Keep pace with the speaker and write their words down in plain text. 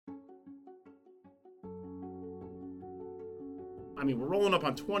I mean, we're rolling up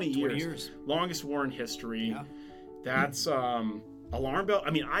on 20 years. Longest war in history. Yeah. That's alarm bell. I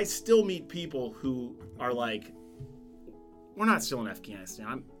mean, I still meet people who are like, we're not still in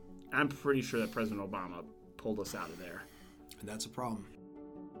Afghanistan. I'm pretty sure that President Obama pulled us out of there. And that's a problem.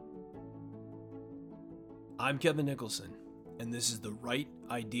 I'm Kevin Nicholson, and this is the Right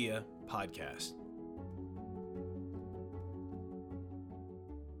Idea Podcast.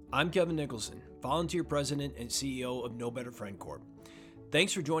 I'm Kevin Nicholson, volunteer president and CEO of No Better Friend Corp.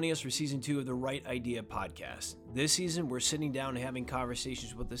 Thanks for joining us for Season 2 of the Right Idea Podcast. This season, we're sitting down and having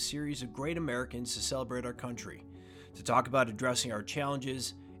conversations with a series of great Americans to celebrate our country, to talk about addressing our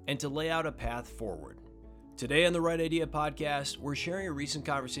challenges, and to lay out a path forward. Today on the Right Idea Podcast, we're sharing a recent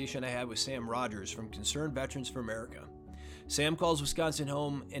conversation I had with Sam Rogers from Concerned Veterans for America. Sam calls Wisconsin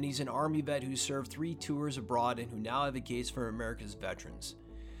home, and he's an Army vet who served 3 tours abroad and who now advocates for America's veterans.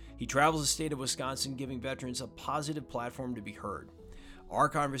 He travels the state of Wisconsin, giving veterans a positive platform to be heard. Our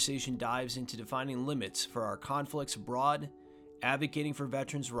conversation dives into defining limits for our conflicts abroad, advocating for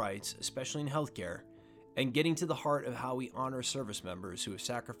veterans' rights, especially in healthcare, and getting to the heart of how we honor service members who have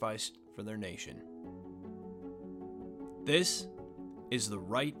sacrificed for their nation. This is the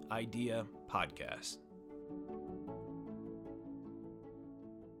Right Idea Podcast.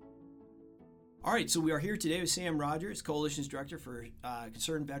 All right, so we are here today with Sam Rogers, Coalition's Director for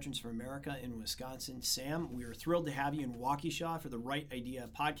Concerned Veterans for America in Wisconsin. Sam, we are thrilled to have you in Waukesha for the Right Idea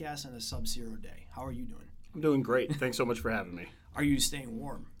Podcast on a Sub-Zero day. How are you doing? I'm doing great. Thanks so much for having me. Are you staying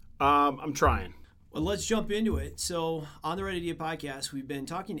warm? I'm trying. Well, let's jump into it. So on the Right Idea Podcast, we've been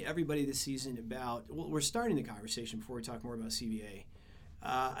talking to everybody this season about, well, we're starting the conversation before we talk more about CVA.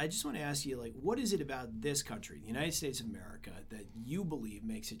 I just want to ask you, what is it about this country, the United States of America, that you believe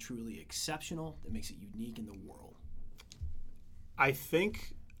makes it truly exceptional, that makes it unique in the world? I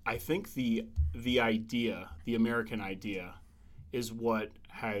think the idea, the American idea, is what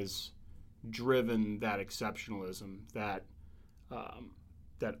has driven that exceptionalism, that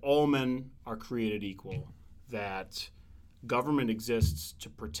all men are created equal, that government exists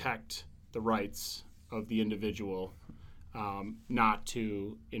to protect the rights of the individual, not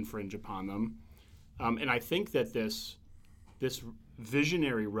to infringe upon them. And I think that this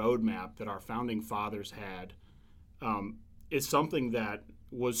visionary roadmap that our founding fathers had is something that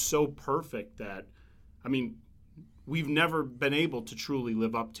was so perfect that, I mean, we've never been able to truly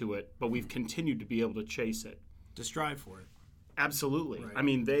live up to it, but we've continued to be able to chase it. To strive for it. Absolutely. Right. I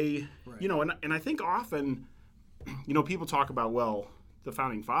mean, they, Right. and I think often, people talk about, well, the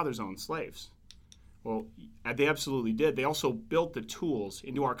founding fathers owned slaves. Well, they absolutely did. They also built the tools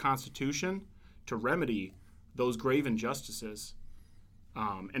into our Constitution to remedy those grave injustices.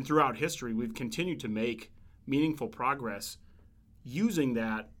 And throughout history, we've continued to make meaningful progress using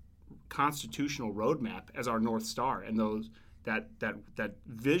that constitutional roadmap as our North Star and that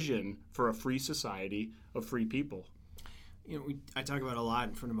vision for a free society of free people. I talk about it a lot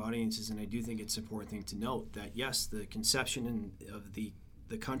in front of audiences, and I do think it's an important thing to note that, yes, the conception of the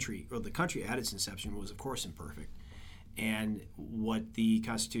country, or the country at its inception, was, of course, imperfect. And what the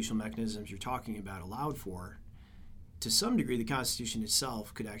constitutional mechanisms you're talking about allowed for, to some degree, the Constitution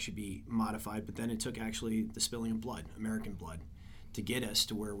itself could actually be modified, but then it took actually the spilling of blood, American blood, to get us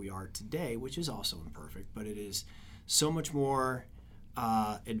to where we are today, which is also imperfect, but it is so much more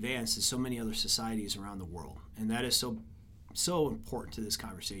advanced than so many other societies around the world. And that is so important to this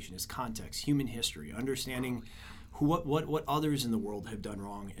conversation is context, human history, understanding what others in the world have done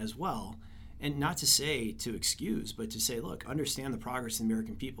wrong as well. And not to say to excuse, but to say, look, understand the progress the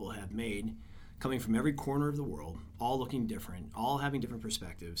American people have made coming from every corner of the world, all looking different, all having different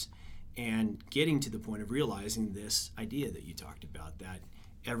perspectives, and getting to the point of realizing this idea that you talked about, that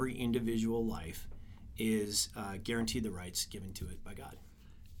every individual life is guaranteed the rights given to it by God.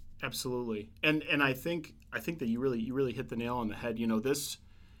 Absolutely. And I think that you really hit the nail on the head. This,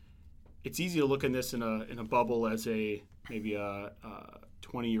 it's easy to look in this in a bubble as maybe a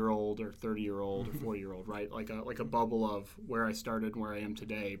 20-year-old or 30-year-old or 40-year-old, right? Like a bubble of where I started and where I am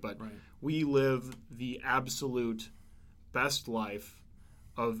today. But right. We live the absolute best life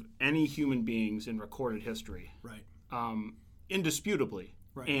of any human beings in recorded history. Right. Indisputably.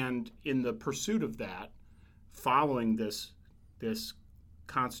 Right. And in the pursuit of that, following this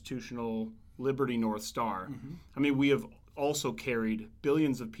constitutional liberty North Star, I mean, we have also carried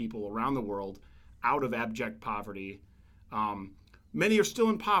billions of people around the world out of abject poverty. Many are still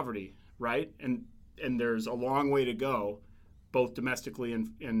in poverty, right? And there's a long way to go, both domestically and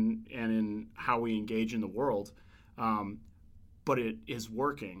in how we engage in the world. But it is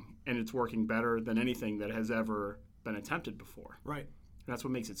working, and it's working better than anything that has ever been attempted before. Right. And that's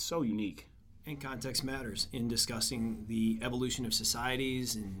what makes it so unique. And context matters in discussing the evolution of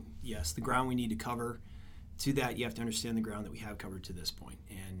societies and, yes, the ground we need to cover. To that, you have to understand the ground that we have covered to this point.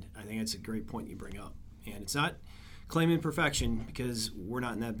 And I think it's a great point you bring up. And it's not claiming perfection, because we're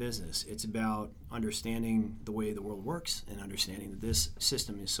not in that business. It's about understanding the way the world works and understanding that this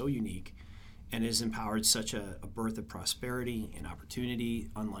system is so unique and has empowered such a birth of prosperity and opportunity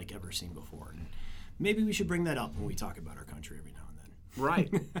unlike ever seen before. And maybe we should bring that up when we talk about our country every now and then.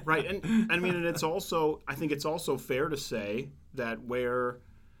 Right. And I mean, and it's also, I think it's also fair to say that where,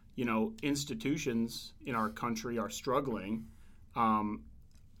 institutions in our country are struggling,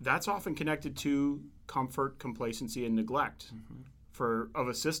 that's often connected to comfort, complacency, and neglect of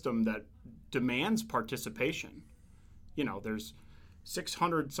a system that demands participation. There's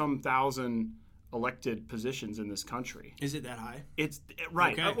 600,000 elected positions in this country. Is it that high? It's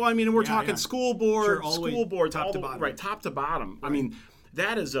right. Okay. Well, I mean, we're talking school board, Sure, all the way top to bottom. Right, top to bottom. Right. I mean,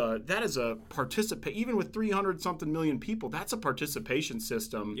 that is a participate. Even with 300-something million people, that's a participation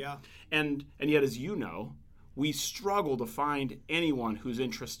system. Yeah. And yet, as you know, we struggle to find anyone who's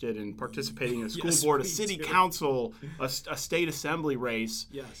interested in participating in a school board, a city council, a state assembly race.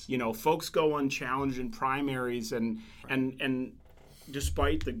 Yes. Folks go unchallenged in primaries, and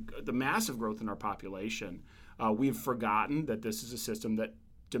despite the massive growth in our population, we've forgotten that this is a system that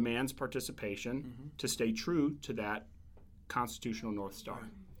demands participation to stay true to that constitutional North Star.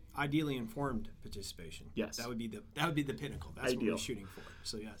 Right. Ideally informed participation. Yes. That would be the pinnacle. That's Ideal. what we're shooting for.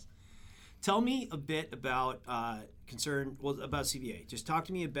 So yes. Tell me a bit about about CVA. Just talk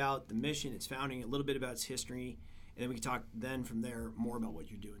to me about the mission, its founding, a little bit about its history, and then we can talk then from there more about what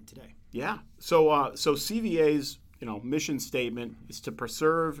you're doing today. Yeah. So CVA's mission statement is to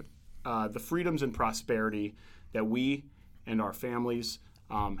preserve the freedoms and prosperity that we and our families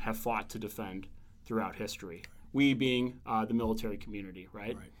have fought to defend throughout history. We being the military community,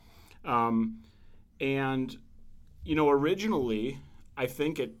 right? And originally, I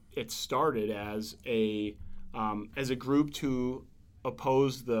think it started as a group to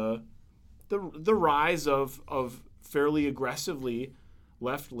oppose the rise of fairly aggressively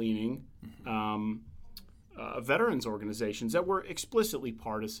left-leaning veterans organizations that were explicitly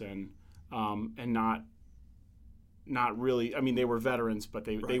partisan and not really. I mean, they were veterans, but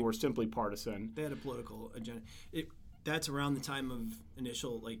they were simply partisan. They had a political agenda. That's around the time of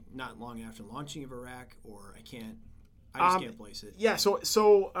initial, not long after launching of Iraq, or I just can't place it. Yeah,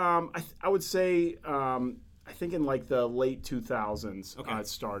 I would say I think in the late 2000s it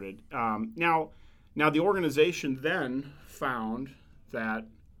started. Now the organization then found that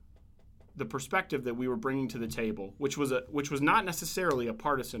the perspective that we were bringing to the table, which was not necessarily a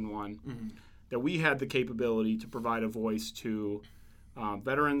partisan one, that we had the capability to provide a voice to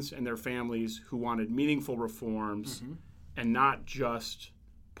veterans and their families who wanted meaningful reforms and not just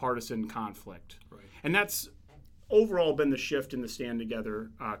partisan conflict. Right. And that's overall been the shift in the Stand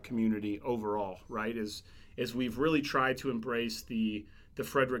Together community overall, right? Is we've really tried to embrace the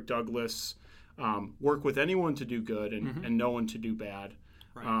Frederick Douglass work with anyone to do good and no one to do bad.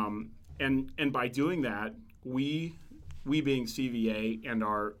 Right. And by doing that, we being CVA and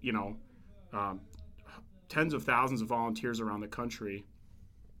our tens of thousands of volunteers around the country,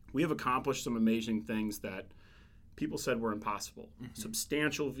 we have accomplished some amazing things that people said were impossible.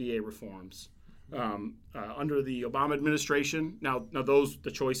 Substantial VA reforms. Under the Obama administration, now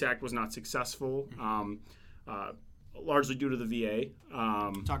the Choice Act was not successful, largely due to the VA.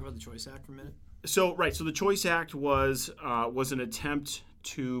 Talk about the Choice Act for a minute. So the Choice Act was an attempt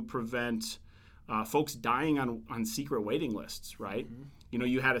to prevent folks dying on secret waiting lists, right?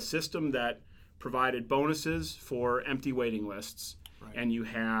 You had a system that provided bonuses for empty waiting lists, and you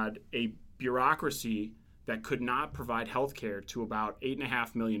had a bureaucracy that could not provide health care to about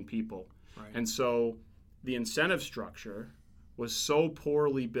 8.5 million people. Right. And so the incentive structure was so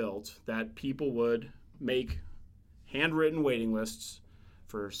poorly built that people would make handwritten waiting lists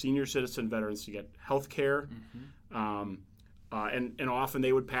for senior citizen veterans to get health care. And often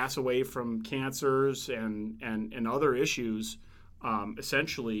they would pass away from cancers and other issues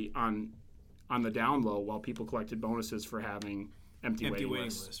essentially on the down low while people collected bonuses for having empty waiting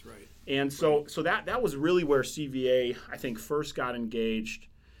lists. Right. And so that was really where CVA, I think, first got engaged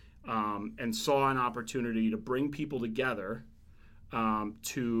and saw an opportunity to bring people together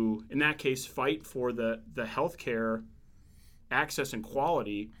to, in that case, fight for the health care access and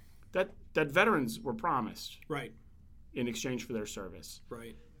quality that veterans were promised. Right. In exchange for their service.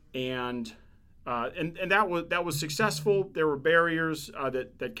 Right. And that was successful. There were barriers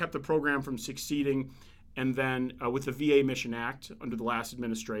that kept the program from succeeding. And then with the VA Mission Act under the last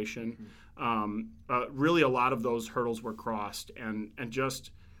administration, really a lot of those hurdles were crossed. And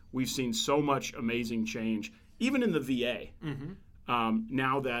just we've seen so much amazing change, even in the VA.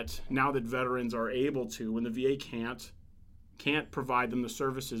 Now that veterans are able to, when the VA can't provide them the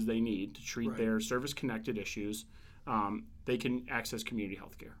services they need to treat their service-connected issues, they can access community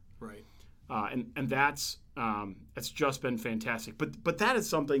health care. Right. And that's just been fantastic. But that is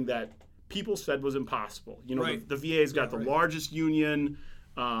something that people said was impossible. The VA's got the largest union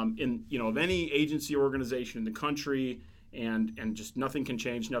of any agency or organization in the country, and just nothing can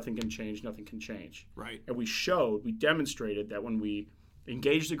change. Right. And we demonstrated that when we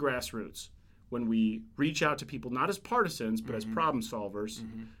engage the grassroots, when we reach out to people not as partisans but as problem solvers,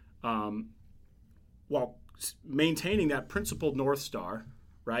 while maintaining that principled North Star,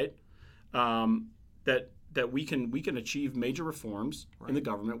 right? That we can achieve major reforms in the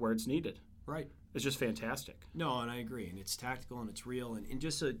government where it's needed. Right. It's just fantastic. No, and I agree. And it's tactical and it's real. And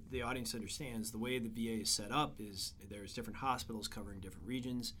just so the audience understands, the way the VA is set up is there's different hospitals covering different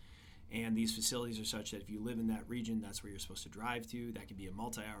regions. And these facilities are such that if you live in that region, that's where you're supposed to drive to. That could be a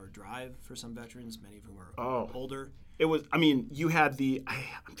multi-hour drive for some veterans, many of whom are older. It was, you had it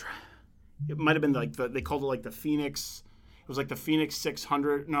might have been they called it like the Phoenix. It was like the Phoenix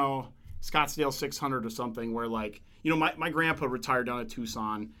 600. No, Scottsdale 600 or something, where my grandpa retired down at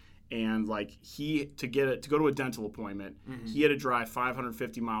Tucson, and to go to a dental appointment, he had to drive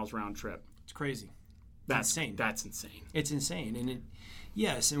 550 miles round trip. It's crazy. That's insane. That's insane. It's insane. And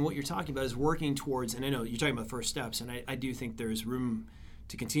yes, and what you're talking about is working towards, and I know you're talking about first steps, and I do think there's room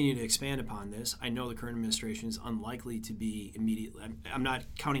to continue to expand upon this. I know the current administration is unlikely to be immediately, I'm not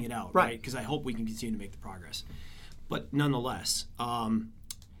counting it out, right? Because I hope we can continue to make the progress. But nonetheless,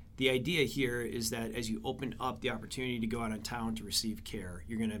 the idea here is that as you open up the opportunity to go out in town to receive care,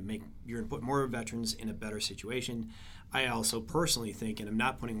 you're going to put more veterans in a better situation. I also personally think, and I'm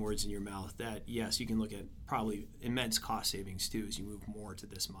not putting words in your mouth, that yes, you can look at probably immense cost savings too as you move more to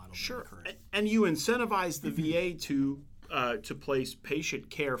this model. Sure, and you incentivize the VA to place patient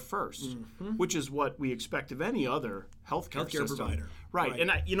care first, which is what we expect of any other healthcare system. Provider, right? And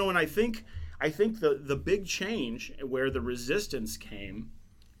I think the big change where the resistance came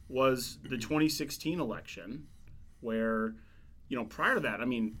was the 2016 election, where, prior to that,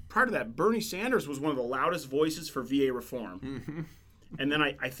 Bernie Sanders was one of the loudest voices for VA reform. And then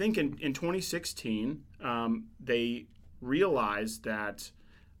I think in 2016, they realized that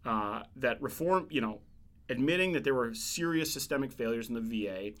reform, admitting that there were serious systemic failures in the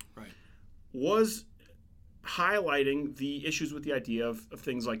VA, was highlighting the issues with the idea of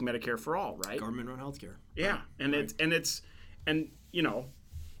things like Medicare for all, right? Government-run healthcare. Yeah,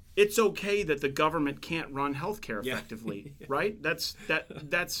 it's okay that the government can't run healthcare effectively, right? That's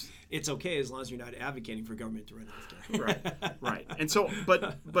it's okay as long as you're not advocating for government to run healthcare. Right. And so,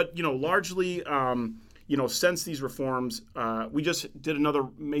 but largely, since these reforms, we just did another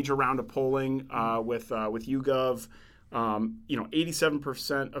major round of polling with YouGov.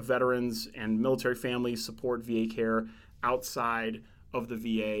 87% of veterans and military families support VA care outside of the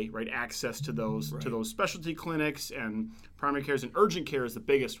VA, right? Access to those specialty clinics and primary cares, and urgent care is the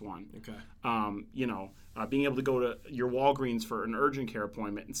biggest one. Okay. Being able to go to your Walgreens for an urgent care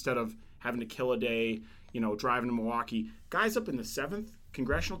appointment instead of having to kill a day, driving to Milwaukee. Guys up in the 7th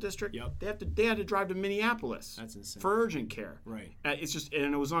Congressional District, they had to drive to Minneapolis. That's insane. For urgent care. Right. It's just,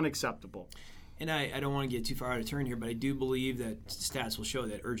 and it was unacceptable. And I don't want to get too far out of turn here, but I do believe that stats will show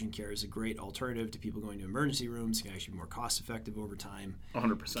that urgent care is a great alternative to people going to emergency rooms. It can actually be more cost-effective over time.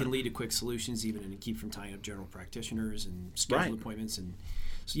 100%. Can lead to quick solutions, even and keep from tying up general practitioners and scheduled appointments. And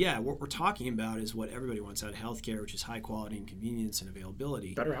so, what we're talking about is what everybody wants out of healthcare, which is high quality and convenience and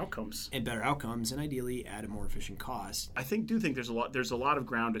availability. Better outcomes. And ideally at a more efficient cost. I do think there's a lot of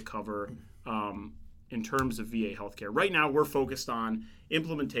ground to cover in terms of VA healthcare. Right now, we're focused on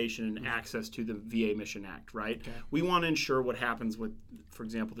implementation and access to the VA Mission Act, right? Okay. We want to ensure what happens with, for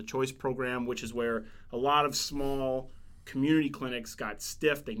example, the Choice Program, which is where a lot of small community clinics got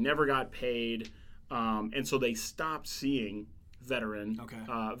stiff. They never got paid, and so they stopped seeing veterans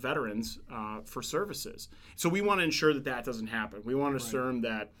for services. So we want to ensure that doesn't happen. We want to ensure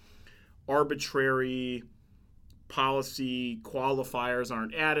that arbitrary policy qualifiers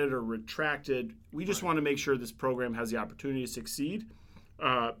aren't added or retracted. We just want to make sure this program has the opportunity to succeed,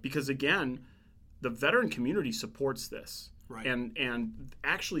 because again, the veteran community supports this. Right. And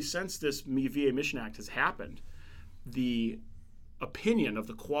actually, since this VA Mission Act has happened, the opinion of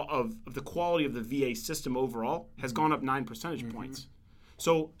the quality of the VA system overall has gone up 9 percentage points.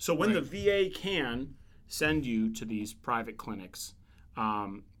 So when the VA can send you to these private clinics,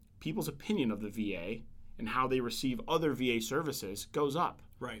 people's opinion of the VA and how they receive other VA services goes up.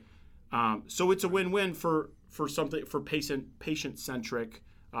 Right. So it's a win-win for patient-centric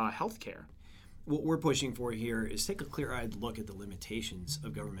healthcare. What we're pushing for here is take a clear-eyed look at the limitations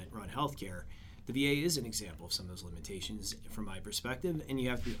of government-run healthcare. The VA is an example of some of those limitations from my perspective, and you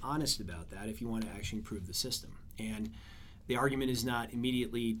have to be honest about that if you want to actually improve the system. And the argument is not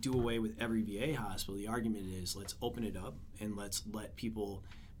immediately do away with every VA hospital. The argument is let's open it up and let's let people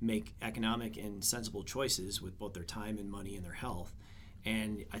make economic and sensible choices with both their time and money and their health.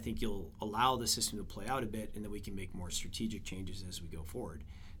 And I think you'll allow the system to play out a bit, and then we can make more strategic changes as we go forward.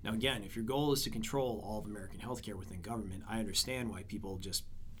 Now, again, if your goal is to control all of American healthcare within government, I understand why people just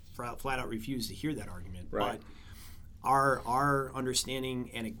flat out refuse to hear that argument. Right. But our understanding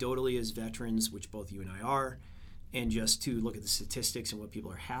anecdotally as veterans, which both you and I are, and just to look at the statistics and what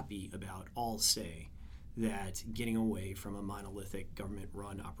people are happy about, all say that getting away from a monolithic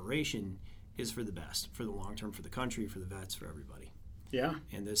government-run operation is for the best, for the long term, for the country, for the vets, for everybody. Yeah.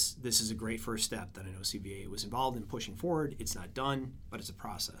 And this is a great first step that I know CVA was involved in pushing forward. It's not done, but it's a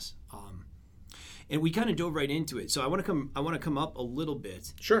process. And we kind of dove right into it. So I want to come up a little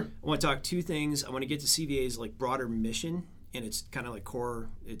bit. Sure. I want to talk two things. I want to get to CVA's like broader mission and its kind of like core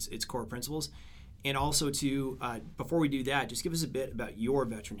principles, and also to before we do that, just give us a bit about your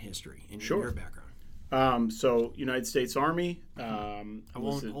veteran history and Sure. your background. So United States Army. I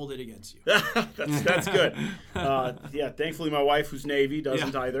won't hold it against you. that's good. Thankfully my wife, who's Navy,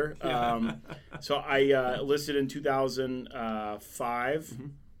 doesn't either. So I enlisted in 2005,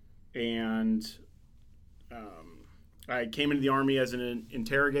 and I came into the Army as an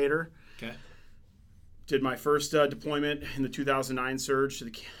interrogator. Okay. Did my first deployment in the 2009 surge to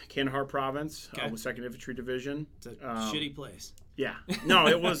the Kandahar province with 2nd Infantry Division. It's a shitty place. Yeah. No,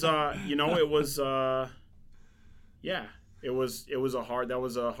 it was. It was a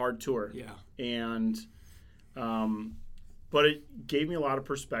hard tour. Yeah. And, but it gave me a lot of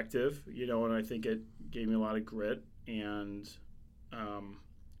perspective, and I think it gave me a lot of grit, and,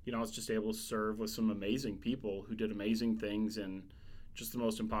 I was just able to serve with some amazing people who did amazing things in just the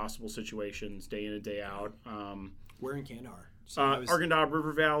most impossible situations, day in and day out. Where in Kandahar? Arghandab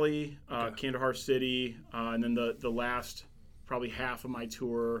River Valley, Kandahar City, and then the last probably half of my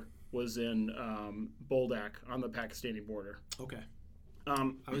tour was in Boldak on the Pakistani border. Okay.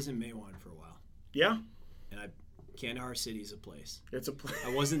 I was in Maywan for a while. Yeah. And Kandahar City is a place. It's a place.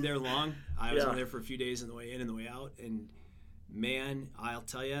 I wasn't there long. I was only there for a few days on the way in and the way out. And man, I'll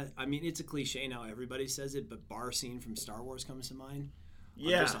tell you, I mean, it's a cliche now. Everybody says it, but bar scene from Star Wars comes to mind.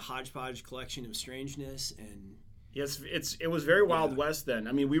 Yeah. Just a hodgepodge collection of strangeness and. Yes, it was very Wild West then.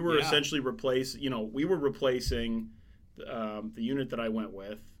 I mean, we were essentially replacing the unit that I went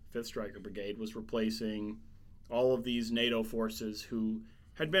with, 5th Stryker Brigade, was replacing all of these NATO forces who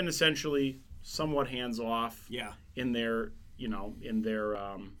had been essentially somewhat hands-off in their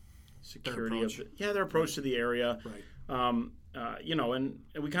security of their approach to the area. Right. And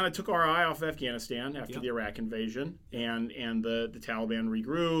we kind of took our eye off Afghanistan after the Iraq invasion, and the Taliban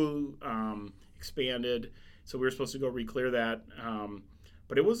regrew, expanded. So we were supposed to go reclear that.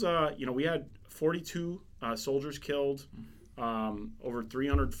 But it was, we had 42 soldiers killed, over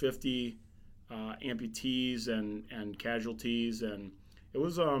 350 amputees and casualties, and it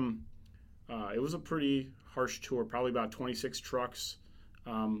was a pretty harsh tour. Probably about 26 trucks,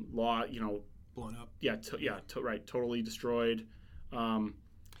 blown up. Totally destroyed. Go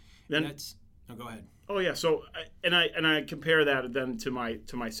ahead. Oh yeah. So I compare that then to my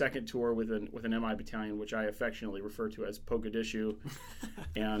second tour with an MI battalion, which I affectionately refer to as Mogadishu,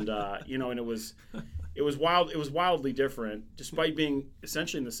 and and it was wild. It was wildly different, despite being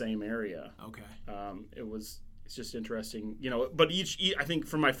essentially in the same area. Okay. It's just interesting, But I think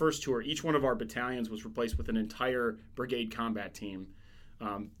from my first tour, each one of our battalions was replaced with an entire brigade combat team,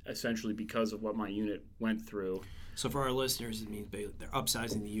 essentially because of what my unit went through. So for our listeners, it means they're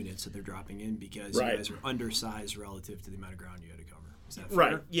upsizing the unit, so they're dropping in because you guys were undersized relative to the amount of ground you had to cover. Is that fair?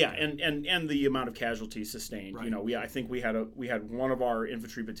 Right. Yeah, and the amount of casualties sustained. Right. I think we had one of our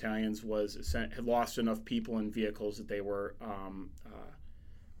infantry battalions had lost enough people and vehicles that they were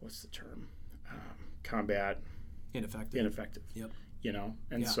what's the term? Combat ineffective. Yep.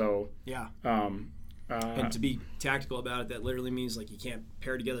 So and to be tactical about it, that literally means like you can't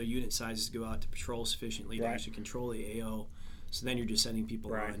pair together unit sizes to go out to patrol sufficiently to actually control the AO. So then you're just sending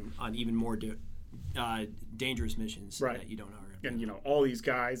people on even more dangerous missions that you don't already. And all these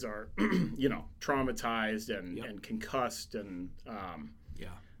guys are traumatized and concussed and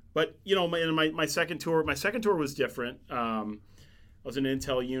But my second tour was different. I was an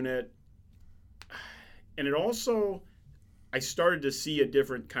intel unit, and it also I started to see a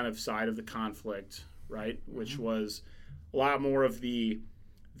different kind of side of the conflict. Right, which was a lot more of the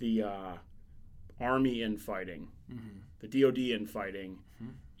army infighting, the DOD infighting,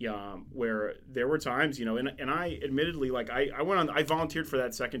 where there were times, and I admittedly, like I volunteered for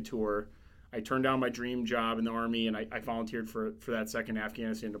that second tour. I turned down my dream job in the Army, and I volunteered for that second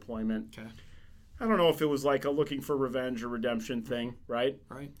Afghanistan deployment. Okay. I don't know if it was like a looking for revenge or redemption thing, right?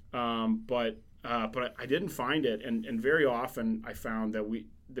 Right. But I didn't find it, and very often I found that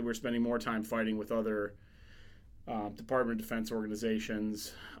we're spending more time fighting with other Department of Defense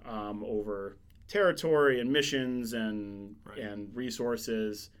organizations over territory and missions and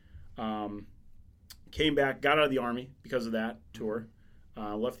resources. Came back, got out of the Army because of that tour.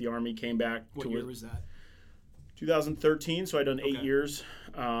 Left the Army, came back. What year was that? 2013, so I'd done 8 years.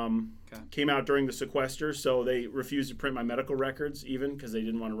 Came out during the sequester, so they refused to print my medical records even because they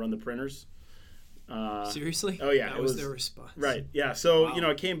didn't want to run the printers. Seriously? Oh, yeah. That was their response. Right, yeah. So,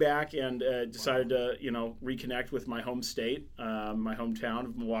 I came back and decided to, reconnect with my home state, my hometown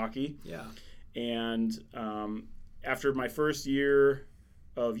of Milwaukee. Yeah. And after my first year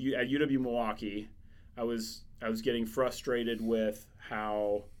at UW Milwaukee, I was getting frustrated with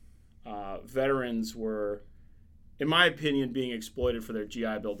how veterans were, in my opinion, being exploited for their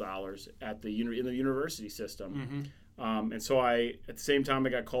GI Bill dollars in the university system. And so at the same time, I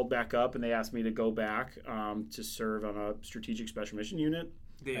got called back up, and they asked me to go back to serve on a strategic special mission unit.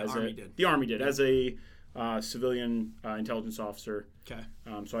 The Army did as a civilian intelligence officer. Okay.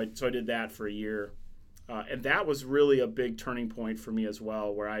 So I did that for a year, and that was really a big turning point for me as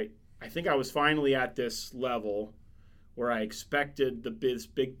well, where I think I was finally at this level where I expected this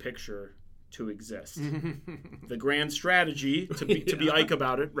big picture to exist. The grand strategy to be Ike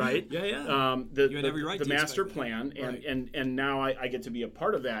about it, right? Yeah. You had every right the master plan, and now I get to be a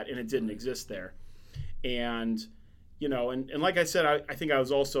part of that, and it didn't exist there. And and like I said, I think I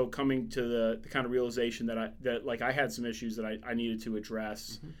was also coming to the kind of realization that I had some issues that I needed to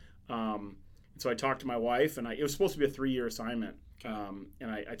address. And so I talked to my wife, and it was supposed to be a 3-year assignment. And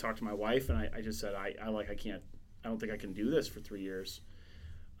I talked to my wife, and I just said, I don't think I can do this for 3 years.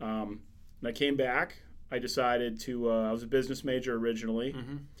 And I came back. I decided to. I was a business major originally.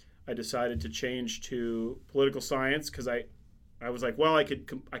 I decided to change to political science because I was like, well, I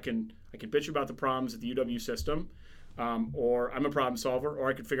can bitch about the problems at the UW system, or I'm a problem solver, or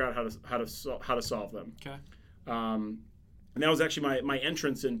I could figure out how to solve them. Okay. And that was actually my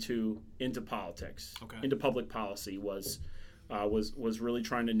entrance into politics, into public policy was really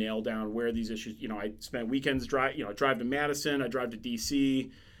trying to nail down where these issues. I spent weekends drive to Madison, I drive to DC.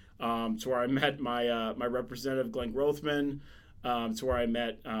 To where I met my representative Glenn Grothman, to where I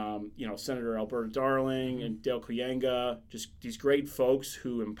met Senator Alberta Darling and Dale Kuyanga, just these great folks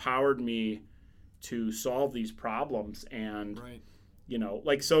who empowered me to solve these problems. And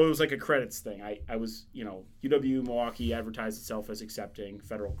so it was like a credits thing. I was UW Milwaukee advertised itself as accepting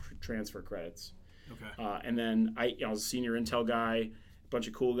federal transfer credits. Okay. And then I was a senior Intel guy, a bunch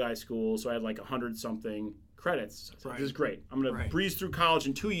of cool guy schools, so I had like 100-something credits. So this is great. I'm going to breeze through college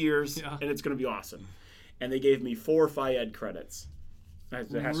in 2 years, and it's going to be awesome. And they gave me 4 Phi-Ed credits.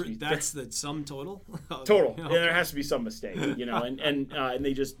 That's the sum total? Total. Okay. And there has to be some mistake, and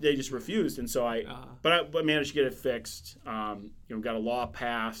they just refused. And so I managed to get it fixed. Got a law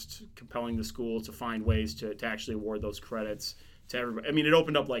passed compelling the school to find ways to actually award those credits to everybody. I mean, it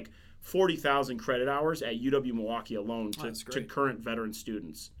opened up like 40,000 credit hours at UW Milwaukee alone to current veteran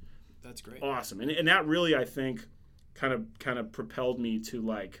students. That's great. Awesome. And that really, I think, kind of propelled me to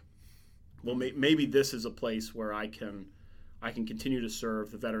like, well, maybe this is a place where I can continue to serve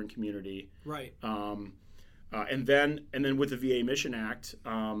the veteran community. Right. And then with the VA Mission Act,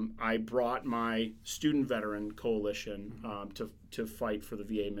 I brought my student veteran coalition to fight for the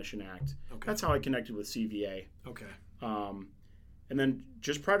VA Mission Act. Okay. That's how I connected with CVA. Okay. And then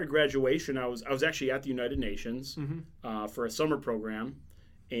just prior to graduation, I was actually at the United Nations for a summer program.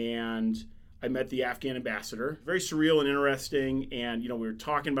 And I met the Afghan ambassador. Very surreal and interesting. And, we were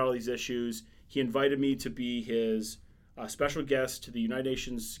talking about all these issues. He invited me to be his special guest to the United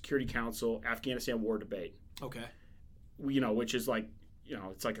Nations Security Council Afghanistan War Debate. Okay. Which is like,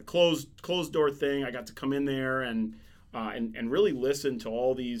 it's like a closed door thing. I got to come in there and really listen to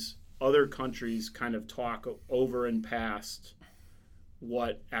all these other countries kind of talk over and past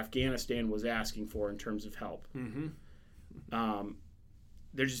what Afghanistan was asking for in terms of help.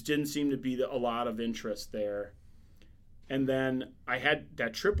 There just didn't seem to be a lot of interest there. And then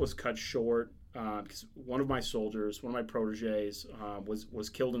that trip was cut short because one of my soldiers, one of my proteges, was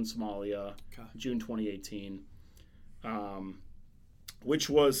killed in Somalia, June 2018, which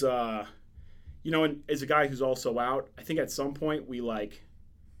was, and as a guy who's also out, I think at some point we maybe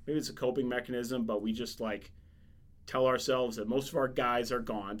it's a coping mechanism, but we just tell ourselves that most of our guys are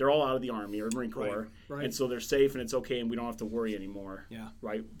gone. They're all out of the Army or Marine Corps, Right. and so they're safe and it's okay, and we don't have to worry anymore. Yeah.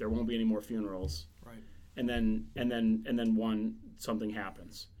 Right. There won't be any more funerals. Right. And then something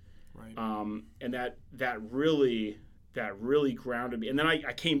happens. Right. And that really grounded me. And then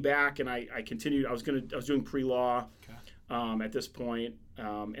I came back and I continued. I was doing pre-law at this point,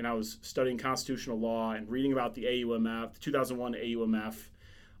 and I was studying constitutional law and reading about the AUMF, the 2001 AUMF,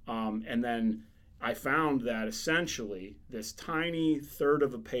 and then I found that essentially this tiny third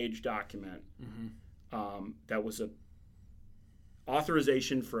of a page document that was a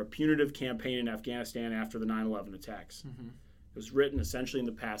authorization for a punitive campaign in Afghanistan after the 9/11 attacks. It was written essentially in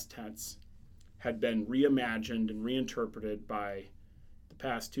the past tense, had been reimagined and reinterpreted by the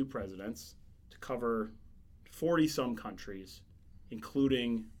past two presidents to cover 40-some countries,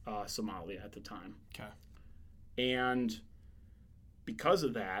 including Somalia at the time. Okay. And because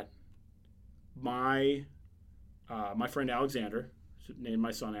of that, my friend Alexander, named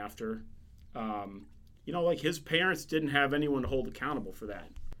my son after, like his parents didn't have anyone to hold accountable for that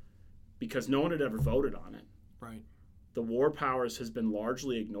because no one had ever voted on it. Right. The war powers has been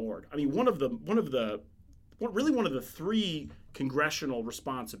largely ignored. I mean, one of the three congressional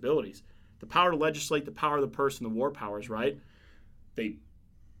responsibilities, the power to legislate, the power of the purse, and the war powers, right? They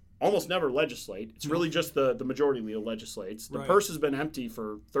almost never legislate. It's really just the majority leader legislates. The purse has been empty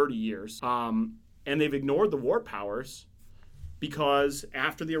for 30 years. And they've ignored the war powers because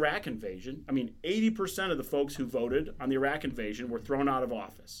after the Iraq invasion, 80% of the folks who voted on the Iraq invasion were thrown out of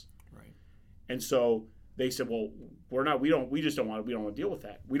office. Right. And so they said, well, we don't want to deal with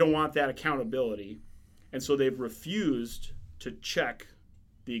that. We don't want that accountability. And so they've refused to check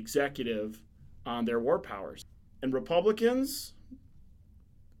the executive on their war powers. And Republicans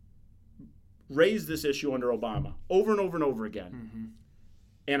raised this issue under Obama over and over and over again.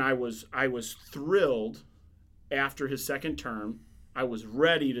 And I was thrilled after his second term. I was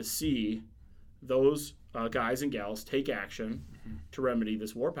ready to see those guys and gals take action to remedy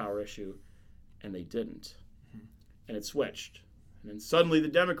this war power issue. And they didn't. And it switched. And then suddenly the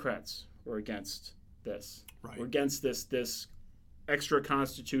Democrats were against this. Right. Were against this extra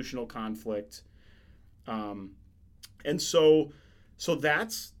constitutional conflict. And so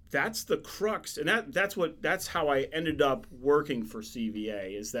that's the crux. And that's how I ended up working for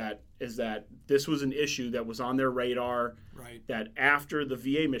CVA is that this was an issue that was on their radar. Right. That after the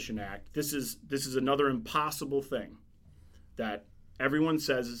VA Mission Act, this is another impossible thing that everyone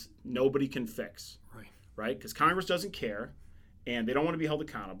says nobody can fix, right? Because Congress doesn't care, and they don't want to be held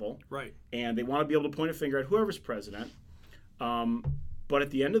accountable, right? And they want to be able to point a finger at whoever's president. But at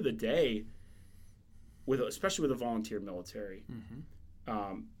the end of the day, especially with a volunteer military,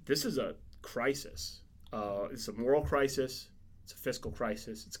 this is a crisis. It's a moral crisis. It's a fiscal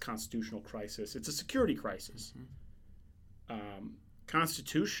crisis. It's a constitutional crisis. It's a security crisis.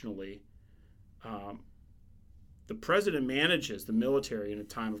 Constitutionally, the president manages the military in a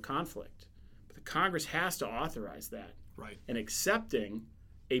time of conflict, but the Congress has to authorize that. Right. And accepting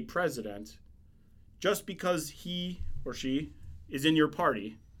a president just because he or she is in your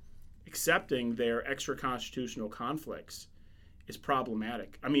party, accepting their extra constitutional conflicts is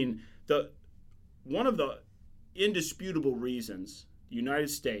problematic. One of the indisputable reasons the United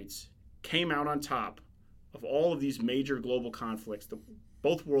States came out on top of all of these major global conflicts,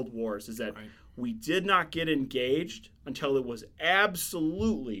 both world wars, is that we did not get engaged until it was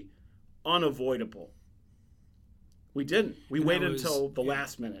absolutely unavoidable. We didn't. We waited until the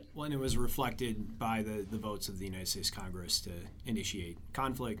last minute. Well, and it was reflected by the votes of the United States Congress to initiate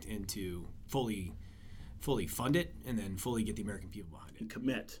conflict and to fully fund it and then fully get the American people behind it. And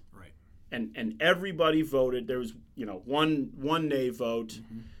commit. Right. And everybody voted. There was, one nay vote.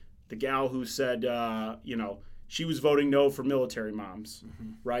 The gal who said, she was voting no for military moms,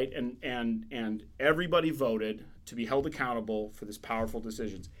 right? And everybody voted to be held accountable for these powerful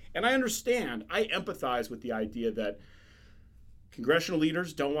decisions. And I understand, I empathize with the idea that congressional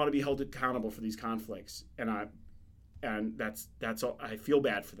leaders don't want to be held accountable for these conflicts. And that's all, I feel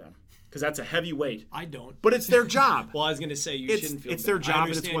bad for them because that's a heavy weight. I don't. But it's their job. Well, I was going to say shouldn't feel bad. It's their job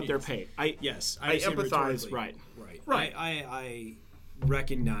and it's what they're paid. I empathize, right. I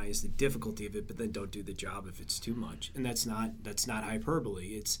recognize the difficulty of it, but then don't do the job if it's too much. And that's not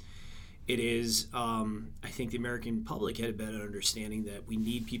hyperbole. It is. I think the American public had a better understanding that we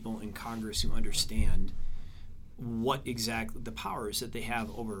need people in Congress who understand what exactly the powers that they have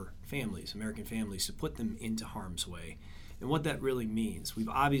over families, American families, to put them into harm's way, and what that really means. We've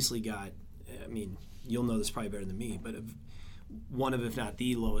obviously got. You'll know this probably better than me, but one of, if not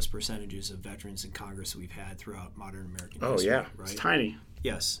the lowest percentages of veterans in Congress that we've had throughout modern American history. Oh, yeah. Right? It's tiny.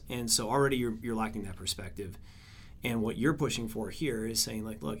 Yes. And so already you're lacking that perspective. And what you're pushing for here is saying,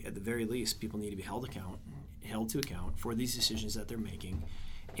 like, look, at the very least, people need to be held to account for these decisions that they're making.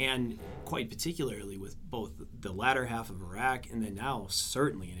 And quite particularly with both the latter half of Iraq and then now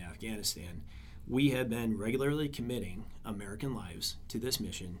certainly in Afghanistan, we have been regularly committing American lives to this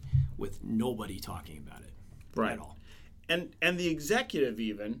mission with nobody talking about it at all. And the executive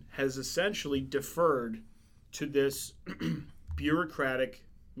even has essentially deferred to this bureaucratic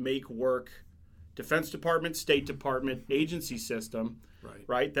make-work Defense Department, State Department, agency system,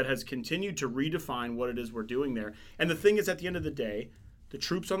 right, that has continued to redefine what it is we're doing there. And the thing is, at the end of the day, the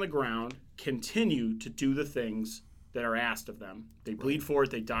troops on the ground continue to do the things that are asked of them. They bleed for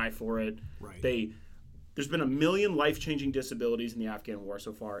it. They die for it. There's been 1 million life-changing disabilities in the Afghan war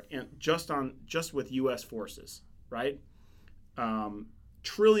so far, and just with U.S. forces, right?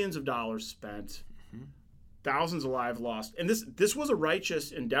 Trillions of dollars spent, thousands of lives lost, and this was a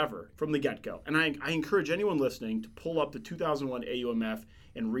righteous endeavor from the get-go. And I encourage anyone listening to pull up the 2001 AUMF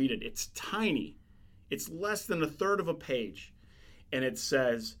and read it. It's tiny. It's less than a third of a page. And it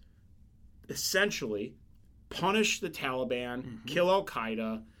says, essentially, punish the Taliban, kill Al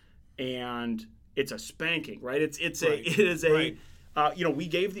Qaeda, and it's a spanking, right? We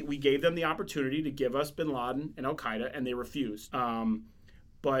gave them the opportunity to give us Bin Laden and Al Qaeda, and they refused.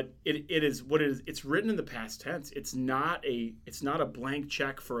 But it is what it is. It's written in the past tense. It's not a blank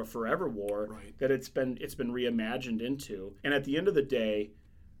check for a forever war that it's been reimagined into. And at the end of the day,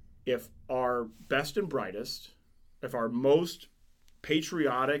 if our best and brightest, if our most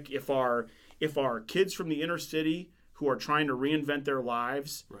patriotic, if our kids from the inner city who are trying to reinvent their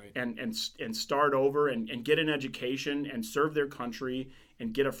lives and start over and get an education and serve their country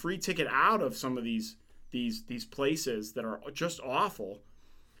and get a free ticket out of some of these places that are just awful,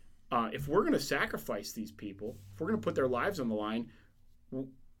 if we're going to sacrifice these people, if we're going to put their lives on the line,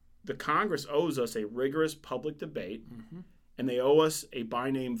 the Congress owes us a rigorous public debate, and they owe us a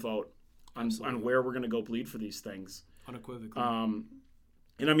by name vote on where we're going to go bleed for these things. Unequivocally.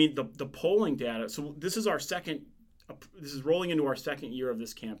 And I mean, the polling data, so this is rolling into our second year of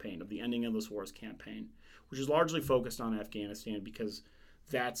this campaign, of the Ending Endless Wars campaign, which is largely focused on Afghanistan because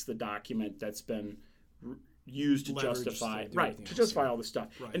that's the document that's been used to justify all this stuff.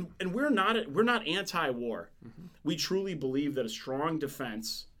 And we're not anti-war. We truly believe that a strong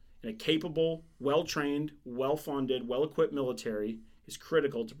defense and a capable, well-trained, well-funded, well-equipped military is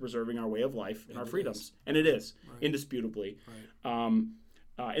critical to preserving our way of life and our freedoms. And it is, indisputably. And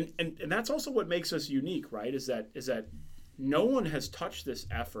that's also what makes us unique, right? Is that no one has touched this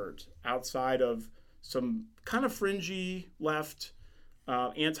effort outside of some kind of fringy left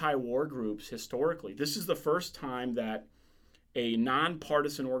anti-war groups historically. This is the first time that a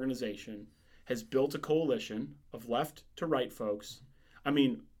nonpartisan organization has built a coalition of left to right folks. I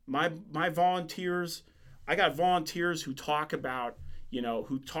mean, my volunteers, I got volunteers who talk about,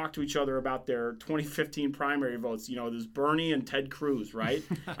 who talk to each other about their 2015 primary votes. There's Bernie and Ted Cruz, right?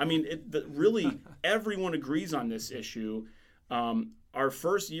 I mean, really everyone agrees on this issue. Our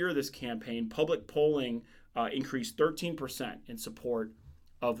first year of this campaign, public polling increased 13% in support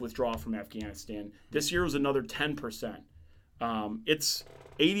of withdrawal from Afghanistan. This year was another 10%. It's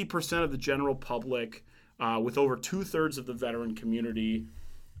 80% of the general public, with over 2/3 of the veteran community.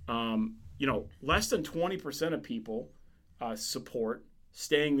 Less than 20% of people support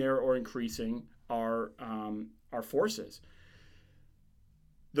staying there or increasing our forces.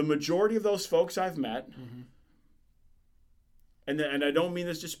 The majority of those folks I've met, and I don't mean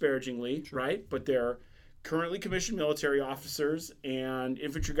this disparagingly, right? But they're currently commissioned military officers and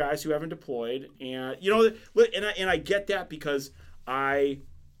infantry guys who haven't deployed, and I get that because I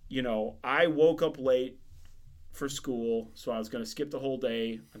woke up late for school, so I was going to skip the whole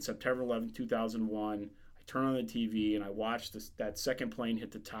day on September 11th, 2001. I turn on the TV and I watched that second plane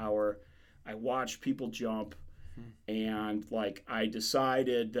hit the tower. I watched people jump, and I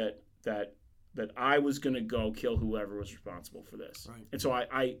decided that I was going to go kill whoever was responsible for this. Right. And so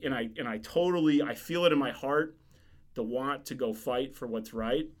I totally feel it in my heart, the want to go fight for what's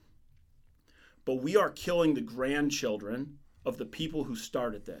right. But we are killing the grandchildren of the people who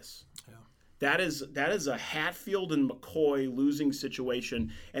started this. Yeah. That is a Hatfield and McCoy losing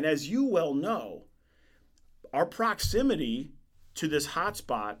situation. And as you well know, our proximity to this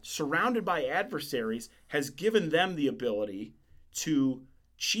hotspot, surrounded by adversaries, has given them the ability to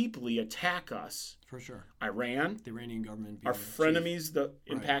cheaply attack us. For sure. Iran, the Iranian government, our frenemies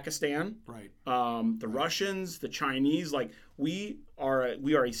in Pakistan, the Russians, the Chinese. We are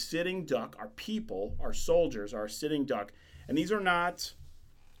a sitting duck. Our people, our soldiers, are a sitting duck, and these are not,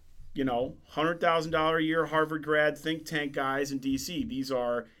 $100,000 a year Harvard grad think tank guys in D.C. These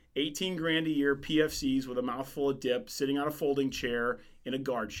are 18 grand a year PFCs with a mouthful of dip sitting on a folding chair in a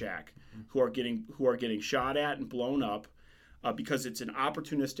guard shack who are getting shot at and blown up because it's an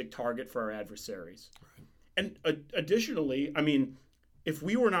opportunistic target for our adversaries. Right. And additionally, I mean, if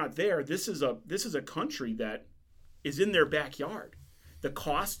we were not there, this is a country that is in their backyard. The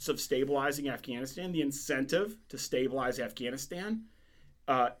costs of stabilizing Afghanistan, the incentive to stabilize Afghanistan,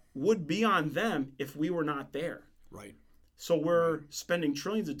 would be on them if we were not there. Right. So we're spending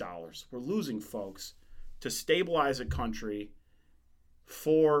trillions of dollars. We're losing folks to stabilize a country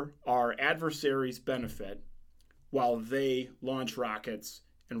for our adversaries' benefit while they launch rockets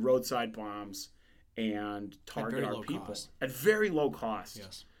and roadside bombs and target our people cost. At very low cost.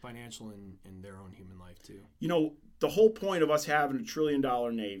 Yes, financial and their own human life too. You know, the whole point of us having $1 trillion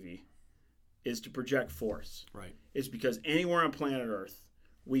Navy is to project force. Right. Is because anywhere on planet Earth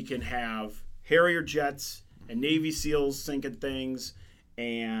we can have Harrier jets and Navy SEALs sinking things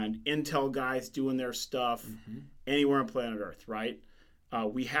and intel guys doing their stuff anywhere on planet Earth, right?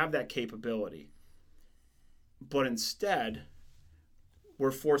 We have that capability. But instead,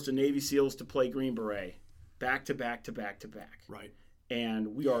 we're forced to Navy SEALs to play Green Beret back to back to back to back. Right.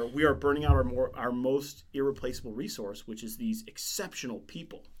 And we are burning out our most irreplaceable resource, which is these exceptional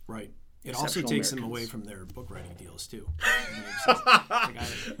people. Right. It also takes them away from their book writing deals too.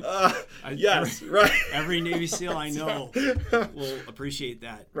 Yes, right. Every Navy SEAL I know will appreciate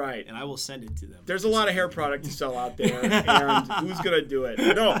that. Right. And I will send it to them. There's a lot of hair product to sell out there, and who's gonna do it?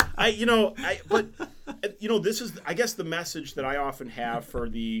 No, this is, I guess, the message that I often have for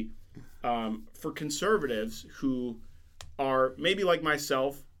for conservatives who are maybe like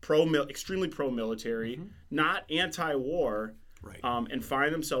myself, extremely pro-military, not anti-war. Right. And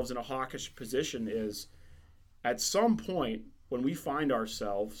find themselves in a hawkish position is, at some point when we find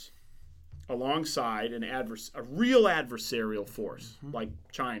ourselves alongside a real adversarial force like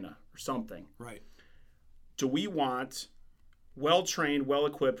China or something. Right. Do we want well-trained,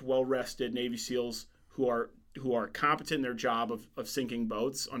 well-equipped, well-rested Navy SEALs who are competent in their job of sinking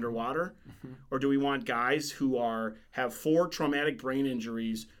boats underwater, or do we want guys who have 4 traumatic brain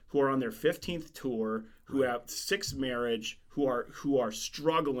injuries, who are on their 15th tour, who have 6 marriage, who are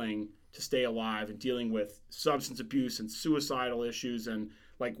struggling to stay alive and dealing with substance abuse and suicidal issues, and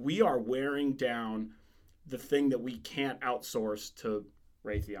like we are wearing down the thing that we can't outsource to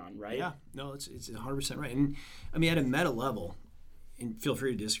Raytheon, right? Yeah, no, it's 100% right. And I mean, at a meta level, and feel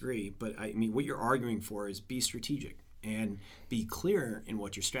free to disagree, but I mean, what you're arguing for is be strategic and be clear in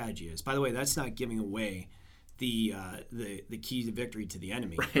what your strategy is. By the way, that's not giving away the key to victory to the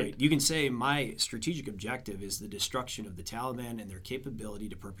enemy. Right? You can say my strategic objective is the destruction of the Taliban and their capability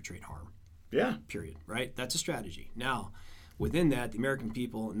to perpetrate harm. Yeah. Period. Right? That's a strategy. Now, within that, the American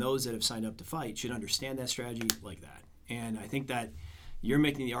people and those that have signed up to fight should understand that strategy like that. And I think that you're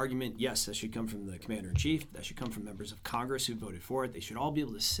making the argument, yes, that should come from the commander-in-chief. That should come from members of Congress who voted for it. They should all be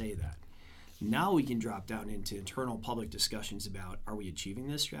able to say that. Now we can drop down into internal public discussions about, are we achieving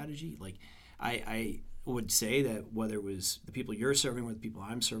this strategy? Like, I would say that whether it was the people you're serving with, the people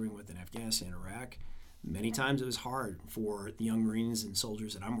I'm serving with in Afghanistan, Iraq, many times it was hard for the young Marines and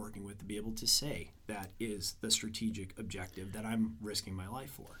soldiers that I'm working with to be able to say that is the strategic objective that I'm risking my life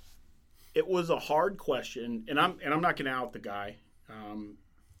for. It was a hard question, and I'm not going to out the guy.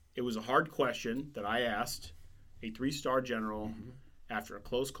 It was a hard question that I asked a 3-star general after a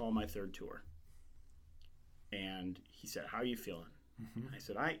close call my 3rd tour, and he said, "How are you feeling?" I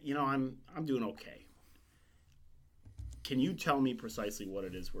said, "I'm doing okay. Can you tell me precisely what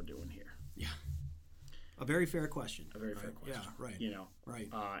it is we're doing here?" Yeah. A very fair question. A very fair question. Yeah, right.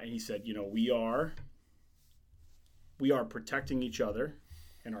 Right. And he said, we are protecting each other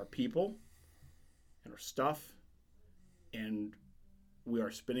and our people and our stuff, and we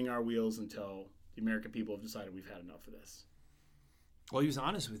are spinning our wheels until the American people have decided we've had enough of this. Well, he was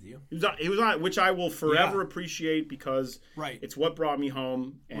honest with you. He was on, which I will forever appreciate, because it's what brought me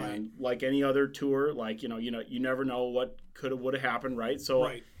home. And like any other tour, like you never know what would have happened, right? So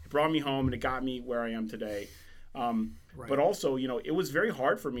it brought me home, and it got me where I am today. But also, it was very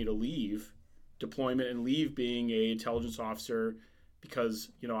hard for me to leave deployment and leave being an intelligence officer, because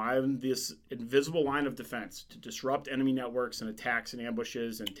I'm this invisible line of defense to disrupt enemy networks and attacks and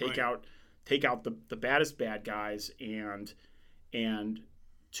ambushes and take out the baddest bad guys, and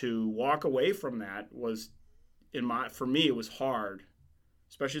to walk away from that was, for me, it was hard,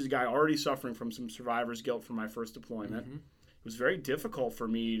 especially as a guy already suffering from some survivor's guilt from my first deployment. It was very difficult for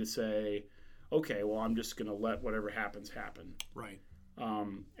me to say, okay, well, I'm just going to let whatever happens happen. Right.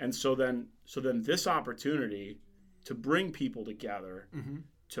 And so then this opportunity to bring people together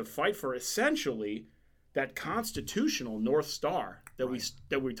to fight for essentially that constitutional North Star that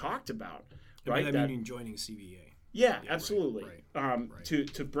we talked about, right? That meaning joining CVA. Yeah, absolutely. Right.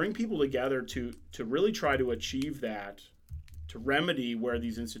 To bring people together to really try to achieve that, to remedy where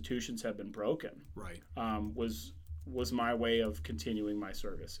these institutions have been broken. Right. Was my way of continuing my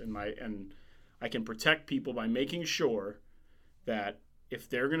service, and I can protect people by making sure that if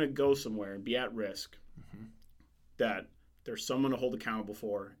they're going to go somewhere and be at risk, that there's someone to hold accountable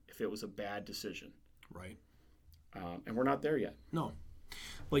for if it was a bad decision. Right. And we're not there yet. No.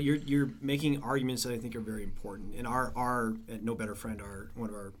 But you're making arguments that I think are very important. And our at No Better Friend, one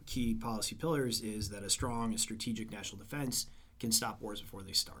of our key policy pillars is that a strong and strategic national defense can stop wars before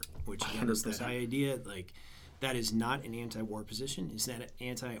they start. Which again is that idea, like that is not an anti-war position. It's not an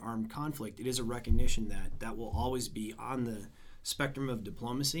anti-armed conflict. It is a recognition that will always be on the spectrum of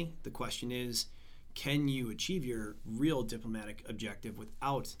diplomacy. The question is, can you achieve your real diplomatic objective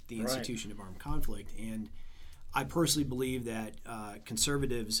without the institution of armed conflict? And I personally believe that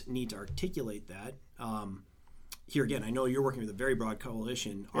conservatives need to articulate that. Here again, I know you're working with a very broad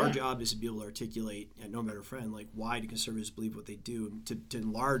coalition. Our job is to be able to articulate at No Better Friend, like why do conservatives believe what they do, to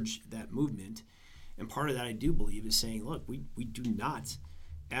enlarge that movement. And part of that I do believe is saying, look, we do not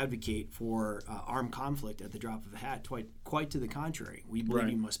advocate for armed conflict at the drop of a hat. Quite to the contrary. We believe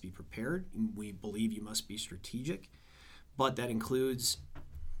you must be prepared. We believe you must be strategic. But that includes,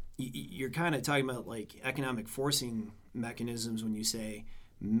 you're kind of talking about like economic forcing mechanisms when you say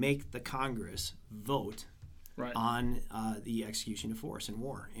make the Congress vote on the execution of force in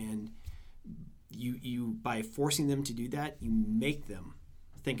war. And you by forcing them to do that, you make them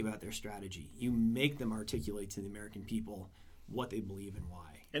think about their strategy. You make them articulate to the American people what they believe and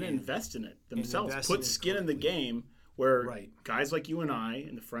why. And invest in it themselves. Put skin in the game where guys like you and I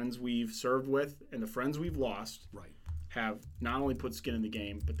and the friends we've served with and the friends we've lost have not only put skin in the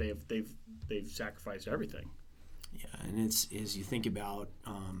game, but they've sacrificed everything. Yeah, and it's as you think about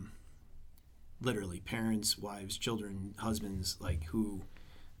literally parents, wives, children, husbands, like who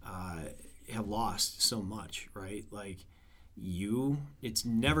have lost so much, right? Like it's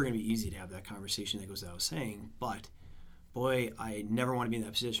never going to be easy to have that conversation that goes without saying, but boy, I never want to be in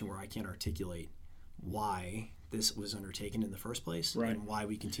that position where I can't articulate why this was undertaken in the first place and why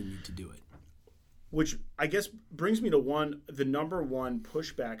we continue to do it. Which I guess brings me to the number one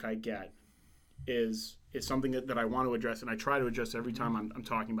pushback I get is something that I want to address, and I try to address every time I'm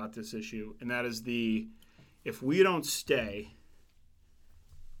talking about this issue, and that is if we don't stay,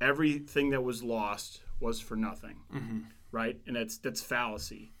 everything that was lost was for nothing, right? And that's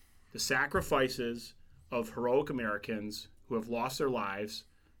fallacy. The sacrifices of heroic Americans who have lost their lives,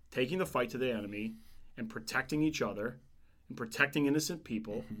 taking the fight to the enemy and protecting each other and protecting innocent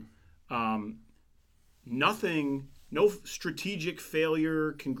people. No strategic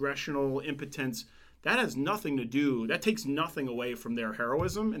failure, congressional impotence, that has nothing to do, that takes nothing away from their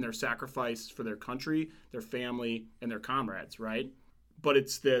heroism and their sacrifice for their country, their family, and their comrades, right? But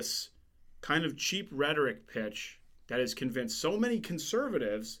it's this kind of cheap rhetoric pitch that has convinced so many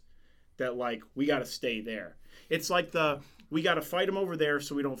conservatives that, like, we got to stay there. It's like we got to fight them over there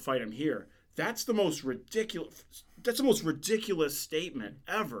so we don't fight them here. That's the most ridiculous statement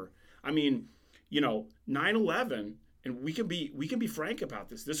ever. I mean, 9/11, and we can be frank about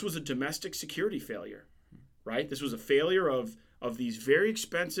this. This was a domestic security failure, right? This was a failure of these very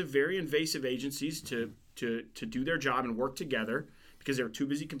expensive, very invasive agencies to do their job and work together because they were too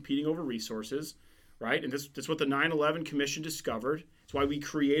busy competing over resources, right? And that's what the 9/11 Commission discovered. It's why we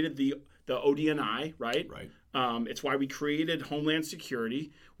created the ODNI, right? Right. It's why we created Homeland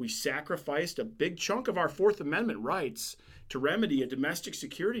Security. We sacrificed a big chunk of our Fourth Amendment rights to remedy a domestic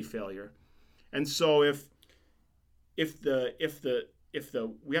security failure. And so if we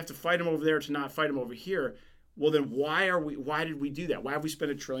have to fight them over there to not fight them over here, well then why did we do that? Why have we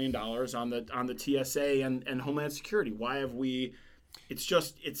spent $1 trillion on the TSA and Homeland Security? Why have we?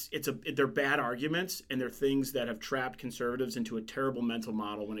 They're bad arguments, and they're things that have trapped conservatives into a terrible mental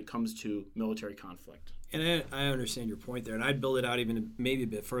model when it comes to military conflict. And I understand your point there, and I'd build it out even maybe a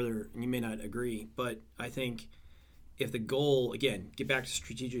bit further, and you may not agree, but I think if the goal, again, get back to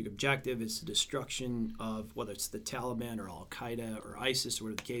strategic objective, is the destruction of, whether it's the Taliban or Al-Qaeda or ISIS or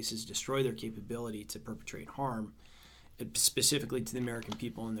whatever the case is, destroy their capability to perpetrate harm, specifically to the American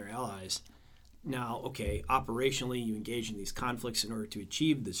people and their allies. Now, okay, operationally, you engage in these conflicts in order to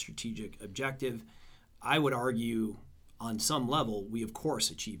achieve the strategic objective. I would argue, on some level, we of course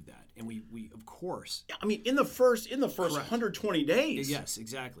achieve that, and we of course. I mean, in the first Correct. 120 days. Yes,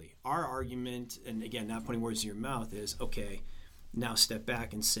 exactly. Our argument, and again, not putting words in your mouth, is okay. Now step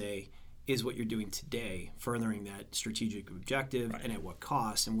back and say, is what you're doing today, furthering that strategic objective, and at what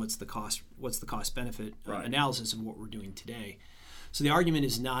cost, and what's the cost benefit analysis of what we're doing today. So the argument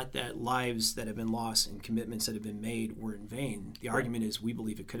is not that lives that have been lost and commitments that have been made were in vain. The argument is we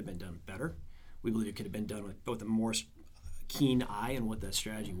believe it could have been done better. We believe it could have been done with both a more keen eye on what that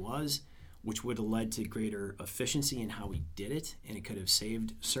strategy was, which would have led to greater efficiency in how we did it, and it could have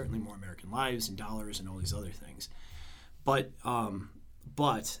saved certainly more American lives and dollars and all these other things. But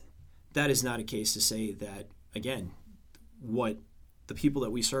that is not a case to say that, again, what the people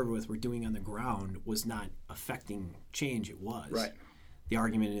that we served with were doing on the ground was not affecting change. It was. Right. The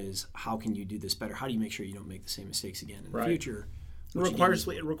argument is, how can you do this better? How do you make sure you don't make the same mistakes again in the future? It requires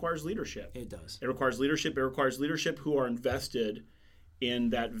leadership. It does. It requires leadership. It requires leadership who are invested in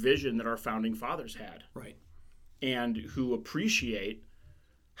that vision that our founding fathers had. Right. And who appreciate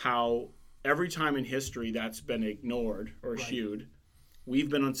how every time in history that's been ignored or eschewed, we've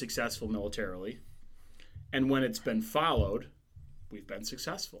been unsuccessful militarily. And when it's been followed, we've been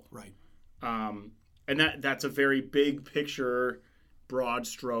successful. Right. And that's a very big picture, broad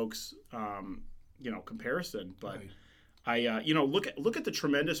strokes, comparison. But look at the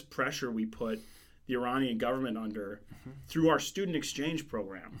tremendous pressure we put the Iranian government under through our student exchange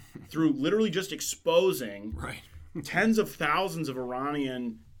program, through literally just exposing tens of thousands of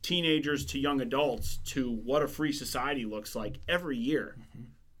Iranian teenagers to young adults to what a free society looks like every year,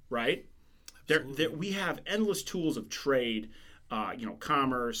 right? We have endless tools of trade,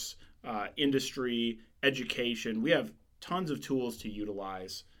 commerce, industry, education. We have tons of tools to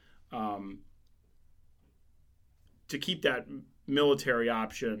utilize to keep that military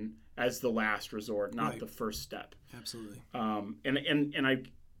option as the last resort, not the first step. Absolutely.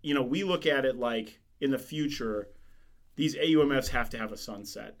 We look at it like in the future, these AUMFs have to have a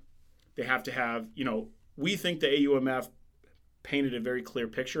sunset. They have to have, we think the AUMF painted a very clear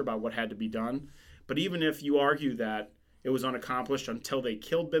picture about what had to be done. But even if you argue that it was unaccomplished until they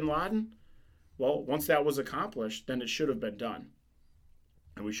killed bin Laden, well, once that was accomplished, then it should have been done.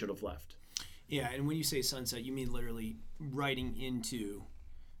 And we should have left. Yeah, and when you say sunset, you mean literally writing into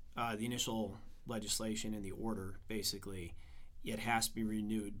the initial legislation and the order, basically. It has to be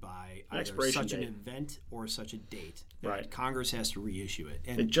renewed by either such an event or such a date. Right. Congress has to reissue it.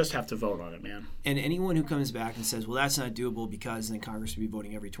 And they just have to vote on it, man. And anyone who comes back and says, well, that's not doable because then Congress would be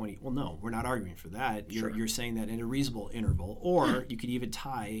voting every 20. Well, no, we're not arguing for that. You're saying that in a reasonable interval. Or you could even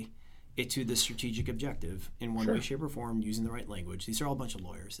tie it to the strategic objective in one way, shape, or form using the right language. These are all a bunch of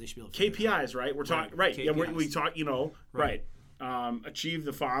lawyers. They should be able to KPIs, right? We're talking, right. Yeah, we talk, achieve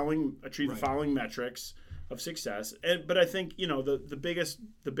the following metrics of success. But I think the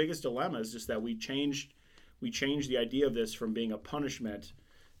biggest dilemma is just that we changed the idea of this from being a punishment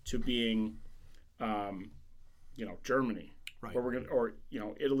to being Germany, where we're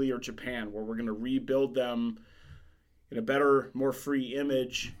gonna, Italy or Japan, where we're going to rebuild them in a better, more free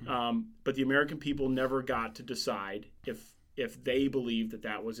image. But the American people never got to decide if they believed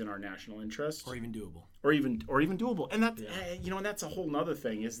that was in our national interest, or even doable, or even doable. And that and that's a whole nother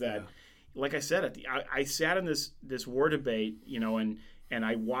thing is that. Yeah. Like I said, I sat in this war debate, and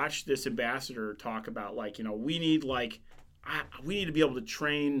I watched this ambassador talk about we need to be able to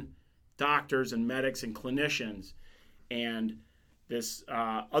train doctors and medics and clinicians, and this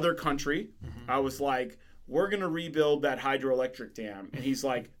other country, I was like, we're gonna rebuild that hydroelectric dam, and he's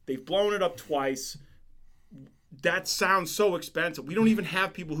like, they've blown it up twice. That sounds so expensive. We don't even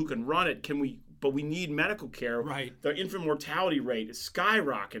have people who can run it. But we need medical care. Right. The infant mortality rate is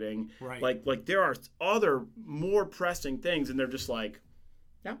skyrocketing. Right. Like there are other more pressing things, and they're just like,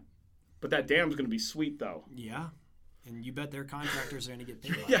 yeah. But that dam's going to be sweet, though. Yeah. And you bet their contractors are going to get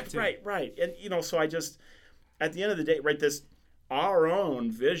paid. Yeah. Too. Right. And so I just, at the end of the day, right, our own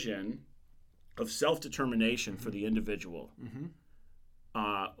vision of self-determination for the individual.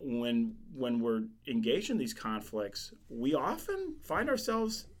 When we're engaged in these conflicts, we often find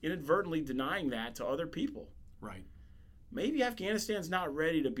ourselves inadvertently denying that to other people. Right. Maybe Afghanistan's not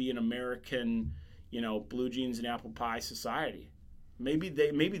ready to be an American, blue jeans and apple pie society. Maybe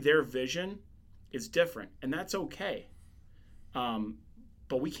their vision is different, and that's okay.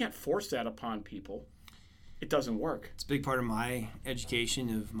 But we can't force that upon people. It doesn't work. It's a big part of my education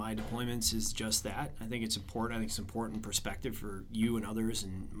of my deployments is just that. I think it's important. I think it's important perspective for you and others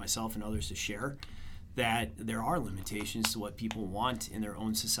and myself and others to share that there are limitations to what people want in their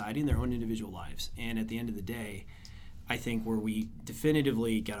own society and their own individual lives. And at the end of the day, I think where we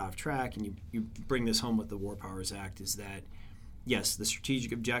definitively get off track, and you bring this home with the War Powers Act, is that, yes, the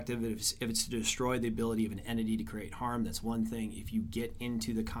strategic objective, if it's to destroy the ability of an entity to create harm, that's one thing. If you get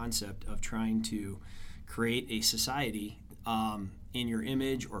into the concept of trying to create a society in your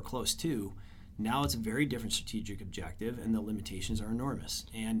image or close to, now it's a very different strategic objective, and the limitations are enormous.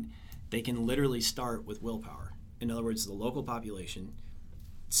 And they can literally start with willpower. In other words, the local population,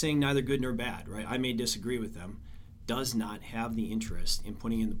 saying neither good nor bad, right? I may disagree with them, does not have the interest in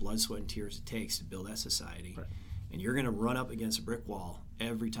putting in the blood, sweat, and tears it takes to build that society. Right. And you're going to run up against a brick wall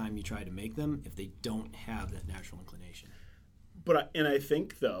every time you try to make them if they don't have that natural inclination. And I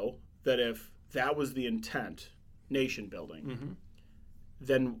think, though, that if that was the intent, nation building,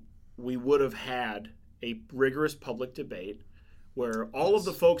 then we would have had a rigorous public debate where all of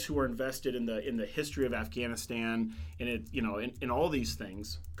the folks who are invested in the history of Afghanistan and in all these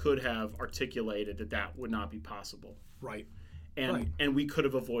things could have articulated that would not be possible. Right. And we could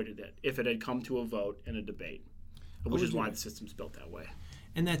have avoided it if it had come to a vote and a debate, which is why the system's built that way.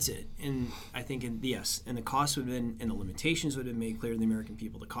 And that's it. And I think, and the cost would have been, and the limitations would have been made clear to the American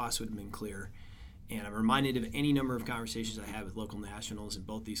people. The cost would have been clear. And I'm reminded of any number of conversations I had with local nationals in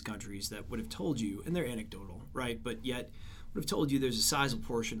both these countries that would have told you, and they're anecdotal, right? But yet would have told you there's a sizable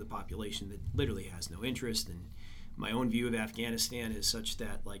portion of the population that literally has no interest. And my own view of Afghanistan is such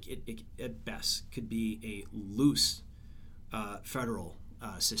that, like, it at best could be a loose federal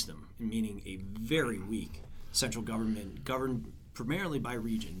system, meaning a very weak central government governed primarily by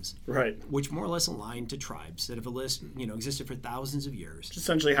regions, right, which more or less align to tribes that have existed for thousands of years. It's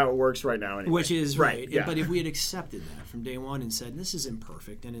essentially how it works right now, anyway. Which is right. Yeah. But if we had accepted that from day one and said this is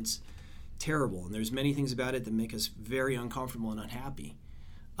imperfect and it's terrible and there's many things about it that make us very uncomfortable and unhappy,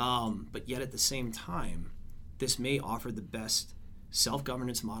 but yet at the same time, this may offer the best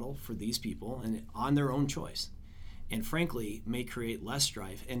self-governance model for these people and on their own choice, and frankly may create less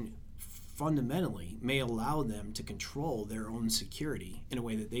strife and fundamentally may allow them to control their own security in a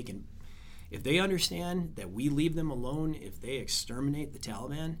way that they can. If they understand that we leave them alone, if they exterminate the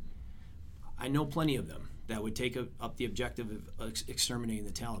Taliban, I know plenty of them that would take up the objective of exterminating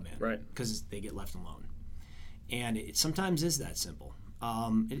the Taliban, right? Because they get left alone. And it sometimes is that simple.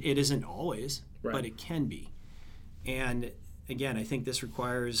 It isn't always, right, but it can be. And again, I think this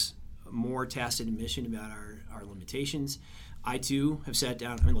requires more tacit admission about our limitations. I too have sat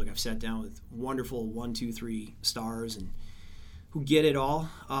down. I've sat down with wonderful 1, 2, 3 stars and who get it all.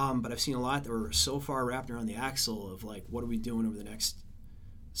 But I've seen a lot that were so far wrapped around the axle of like, what are we doing over the next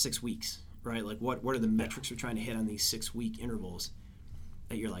 6 weeks, right? Like, what are the metrics we're trying to hit on these 6-week intervals?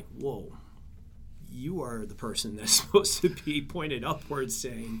 That you're like, whoa, you are the person that's supposed to be pointed upwards,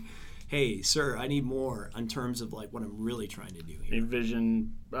 saying, hey, sir, I need more in terms of like what I'm really trying to do here.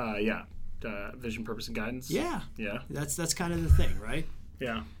 Vision, vision, purpose, and guidance. Yeah. Yeah. That's kind of the thing, right?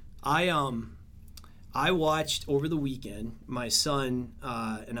 Yeah. I watched over the weekend, my son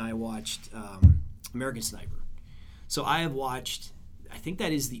and I watched American Sniper. So I have watched, I think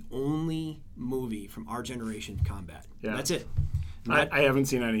that is the only movie from our generation combat. Yeah. That's it. I haven't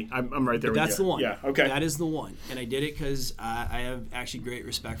seen any. I'm right there with you. That's the one. Yeah, okay. That is the one. And I did it because I have actually great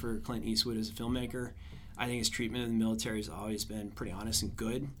respect for Clint Eastwood as a filmmaker. I think his treatment of the military has always been pretty honest and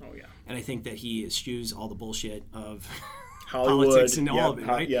good. Oh, yeah. And I think that he eschews all the bullshit of Hollywood, politics and all of it,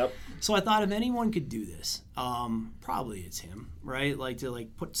 right? Yep. So I thought if anyone could do this, probably it's him, right? Like to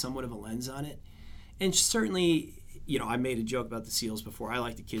put somewhat of a lens on it. And certainly, I made a joke about the SEALs before. I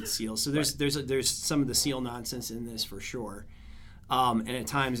like the kids' SEALs. So there's some of the SEAL nonsense in this for sure. And at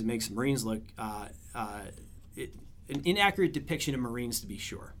times it makes Marines look an inaccurate depiction of Marines, to be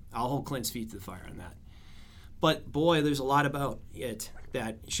sure. I'll hold Clint's feet to the fire on that. But boy, there's a lot about it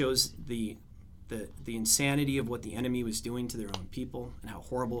that shows the insanity of what the enemy was doing to their own people and how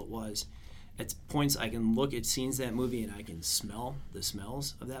horrible it was. At points, I can look at scenes of that movie and I can smell the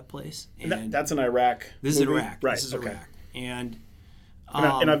smells of that place. And that's in Iraq. This is Iraq. Right. This is okay. Iraq. And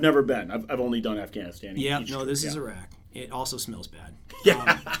I've never been. I've only done Afghanistan. Yeah. No, this is Iraq. It also smells bad.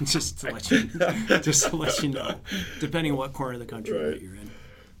 Yeah. Just to let you know, depending on what corner of the country that you're in.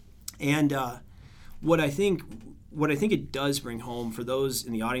 And what I think it does bring home for those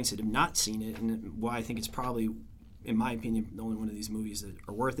in the audience that have not seen it, and why I think it's probably, in my opinion, the only one of these movies that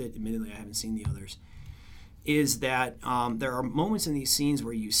are worth it. Admittedly, I haven't seen the others. Is that there are moments in these scenes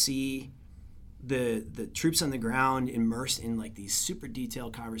where you see the troops on the ground immersed in like these super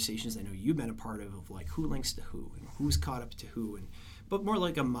detailed conversations I know you've been a part of like who links to who and who's caught up to who, but more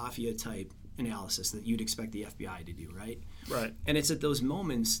like a mafia type analysis that you'd expect the FBI to do, right? Right. And it's at those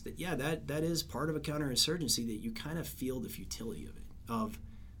moments that that is part of a counterinsurgency that you kind of feel the futility of it. Of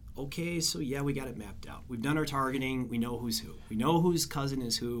okay, so we got it mapped out. We've done our targeting. We know who's who. We know whose cousin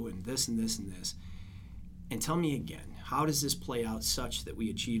is who, and this and this and this. And tell me again, how does this play out such that we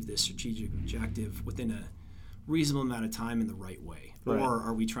achieve this strategic objective within a reasonable amount of time in the right way? Right. Or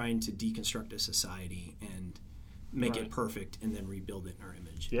are we trying to deconstruct a society and make it perfect, and then rebuild it in our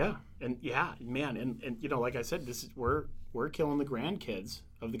image. Yeah, and man, and you know, like I said, this is we're killing the grandkids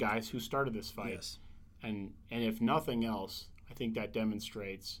of the guys who started this fight. Yes. And if nothing else, I think that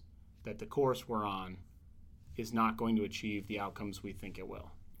demonstrates that the course we're on is not going to achieve the outcomes we think it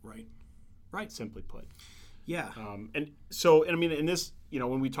will. Right. Simply put. Yeah. And so, and I mean, in this, you know,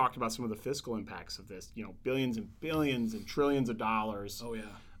 when we talked about some of the fiscal impacts of this, you know, billions and billions and trillions of dollars. Oh, yeah.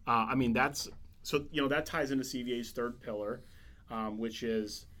 I mean, that's, so, you know, that ties into CVA's third pillar, which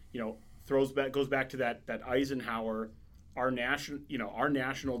is, you know, goes back to that Eisenhower, our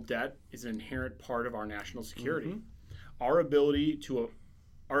national debt is an inherent part of our national security. Mm-hmm. Our ability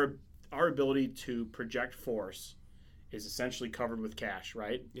to project force is essentially covered with cash,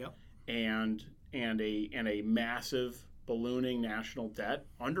 right? Yep. And a massive ballooning national debt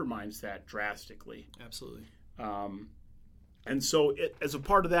undermines that drastically. Absolutely. And so, as a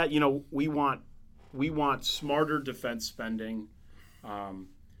part of that, you know, we want smarter defense spending.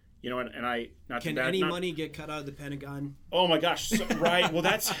 You know, and I not can too bad, any money get cut out of the Pentagon? Oh my gosh, right? Well,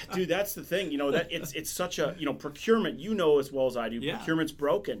 that's the thing. You know, that it's such a, you know, procurement. You know as well as I do. Yeah. Procurement's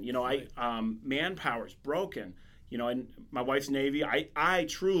broken. You know, right. Manpower's broken. You know, and my wife's Navy. I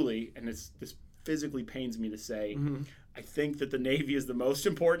truly, and this physically pains me to say, mm-hmm. I think that the Navy is the most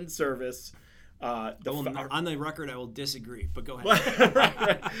important service. On the record, I will disagree, but go ahead.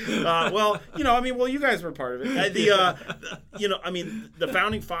 right. Well, you know, I mean, you guys were part of it. You know, I mean, the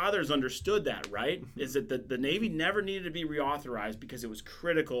founding fathers understood that, right? Is that the Navy never needed to be reauthorized because it was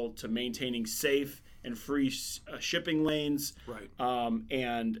critical to maintaining safe and free shipping lanes. Right.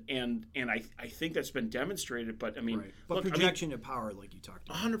 And I think that's been demonstrated. But I mean, right. But projection of power, like you talked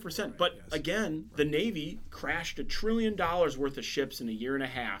about. 100%. Right, but yes. Again, right. The Navy crashed $1 trillion worth of ships in a year and a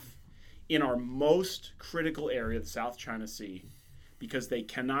half in our most critical area, the South China Sea, because they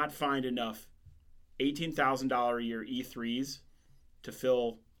cannot find enough $18,000 a year E3s to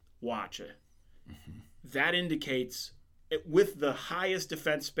fill Wacha. Mm-hmm. That indicates, with the highest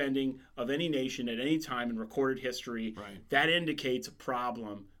defense spending of any nation at any time in recorded history, right. That indicates a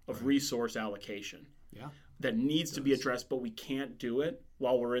problem of resource allocation that needs to be addressed, but we can't do it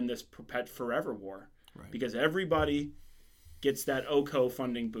while we're in this forever war. Right. Because everybody gets that OCO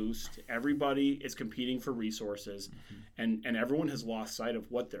funding boost. Everybody is competing for resources, mm-hmm. and everyone has lost sight of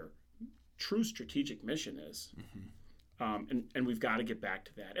what their true strategic mission is. Mm-hmm. And we've got to get back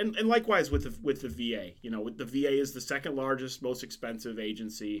to that. And likewise with the VA. You know, the VA is the second largest, most expensive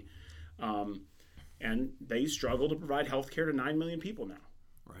agency, and they struggle to provide health care to 9 million people now.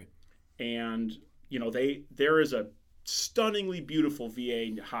 Right. And you know, there is a stunningly beautiful VA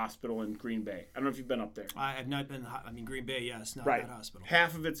hospital in Green Bay. I don't know if you've been up there. I have not been. I mean, Green Bay, yes, not right. that hospital.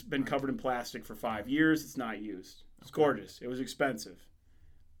 Half of it's been covered in plastic for 5 years. It's not used. It's gorgeous. It was expensive.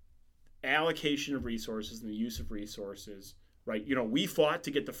 Allocation of resources and the use of resources, right? You know, we fought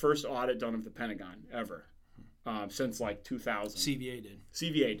to get the first audit done of the Pentagon ever since like 2000. CVA did.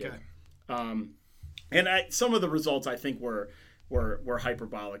 CVA did. Okay. And some of the results I think were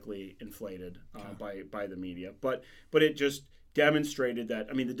hyperbolically inflated by the media, but it just demonstrated that,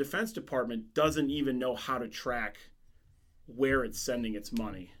 I mean, the Defense Department doesn't even know how to track where it's sending its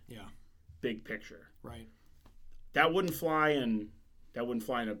money. Yeah, big picture. Right. That wouldn't fly in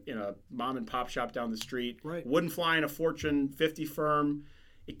a mom and pop shop down the street. Right. Wouldn't fly in a Fortune 50 firm.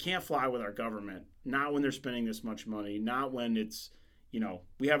 It can't fly with our government. Not when they're spending this much money. Not when it's, you know,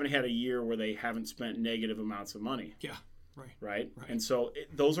 we haven't had a year where they haven't spent negative amounts of money. Yeah. Right. And so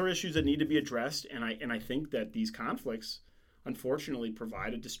those are issues that need to be addressed, and I think that these conflicts, unfortunately,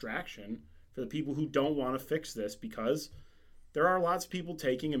 provide a distraction for the people who don't want to fix this, because there are lots of people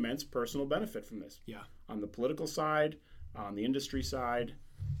taking immense personal benefit from this. Yeah. On the political side, on the industry side,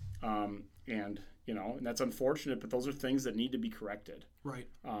 and you know, and that's unfortunate, but those are things that need to be corrected. Right.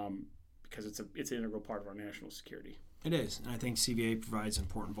 Because it's an integral part of our national security. It is, and I think CVA provides an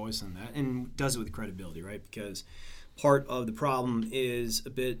important voice on that, and does it with credibility, right? Because part of the problem is a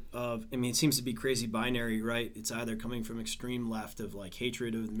bit of, I mean, it seems to be crazy binary, right? It's either coming from extreme left of like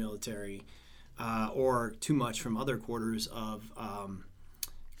hatred of the military, or too much from other quarters of,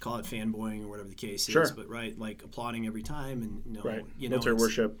 call it fanboying or whatever the case is, but right, like applauding every time, and military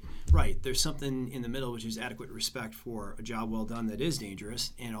worship. Right, there's something in the middle which is adequate respect for a job well done that is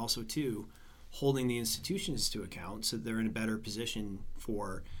dangerous, and also too, holding the institutions to account so that they're in a better position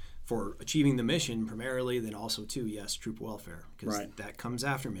for achieving the mission primarily, then also too, yes, troop welfare, because that comes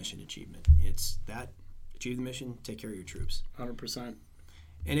after mission achievement. It's that, achieve the mission, take care of your troops. 100%.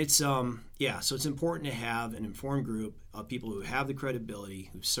 And it's so it's important to have an informed group of people who have the credibility,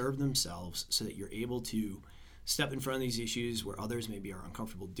 who serve themselves, so that you're able to step in front of these issues where others maybe are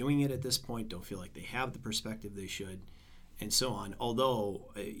uncomfortable doing it at this point, don't feel like they have the perspective they should, and so on.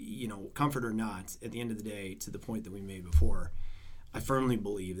 Although, comfort or not, at the end of the day, to the point that we made before, I firmly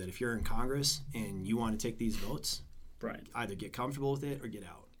believe that if you're in Congress and you want to take these votes, right, either get comfortable with it or get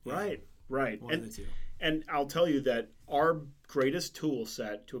out. Right. One of the two. And I'll tell you that our greatest tool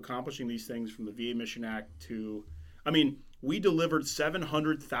set to accomplishing these things, from the VA Mission Act to, we delivered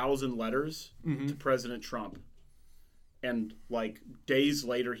 700,000 letters to President Trump. And like days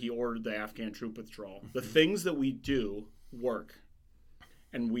later, he ordered the Afghan troop withdrawal. The things that we do work.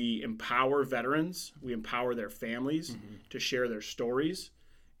 And we empower veterans, we empower their families to share their stories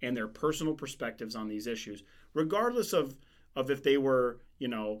and their personal perspectives on these issues, regardless of if they were,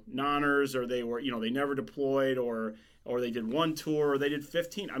 noners, or they were, they never deployed, or they did one tour, or they did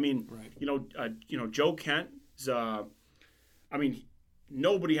 15. Right. Joe Kent is,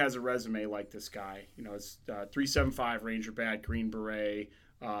 nobody has a resume like this guy. It's 375 Ranger Bat, Green Beret,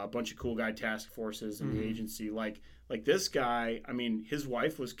 a bunch of cool guy task forces in the agency. Like this guy, his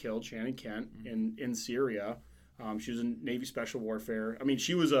wife was killed, Shannon Kent, in Syria. She was in Navy Special Warfare.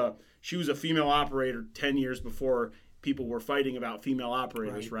 She was a female operator 10 years before people were fighting about female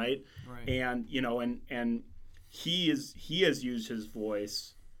operators, right? And and he has used his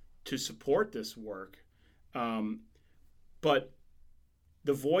voice to support this work, but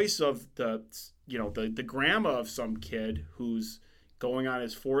the voice of the grandma of some kid who's going on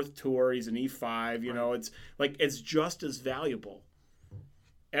his 4th tour, he's an E5, it's just as valuable.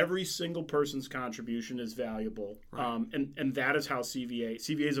 Every single person's contribution is valuable. Right. And that is how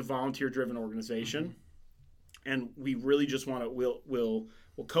CVA is a volunteer-driven organization. And we really just want to, we'll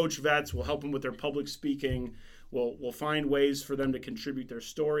coach vets, we'll help them with their public speaking, we'll find ways for them to contribute their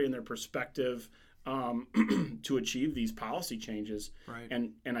story and their perspective to achieve these policy changes. Right.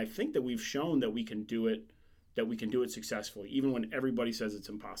 And I think that we've shown that we can do it successfully, even when everybody says it's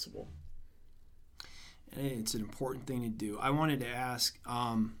impossible. It's an important thing to do. I wanted to ask,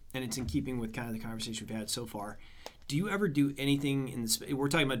 and it's in keeping with kind of the conversation we've had so far, do you ever do anything in the we're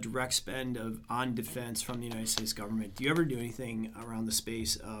talking about direct spend on defense from the United States government. Do you ever do anything around the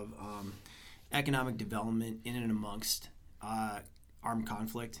space of economic development in and amongst armed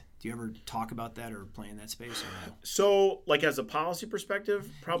conflict? Do you ever talk about that or play in that space? Or no? So, like as a policy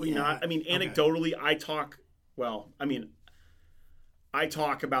perspective, probably not. Anecdotally, okay. I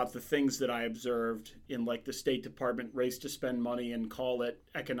talk about the things that I observed in like the State Department race to spend money and call it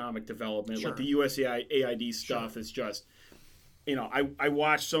economic development. Sure. Like the USAID stuff is just, I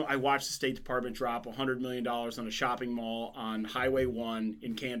watched the State Department drop $100 million on a shopping mall on Highway 1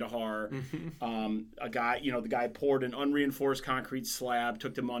 in Kandahar. A guy, the guy poured an unreinforced concrete slab,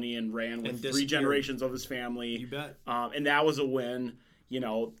 took the money and ran with 3 generations of his family. You bet. And that was a win.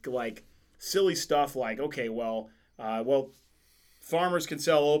 Like silly stuff like, okay, farmers can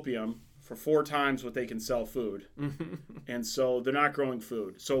sell opium for 4 times what they can sell food. And so they're not growing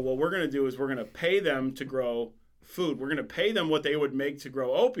food. So what we're going to do is we're going to pay them to grow food. We're going to pay them what they would make to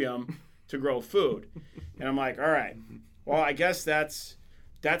grow opium to grow food. And I'm like, all right, well, I guess that's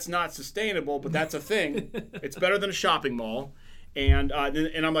not sustainable, but that's a thing. It's better than a shopping mall. And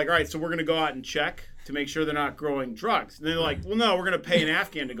I'm like, all right, so we're going to go out and check to make sure they're not growing drugs. And they're like, well, no, we're going to pay an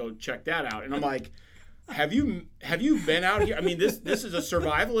Afghan to go check that out. And I'm like, Have you been out here? This is a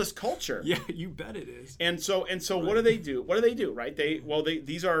survivalist culture. Yeah, you bet it is. And so right. What do they do? Right?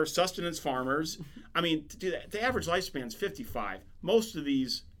 These are sustenance farmers. The average lifespan is 55. Most of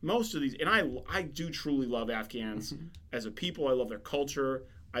these, and I do truly love Afghans as a people. I love their culture.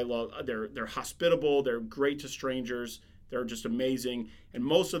 I love they're hospitable. They're great to strangers. They're just amazing. And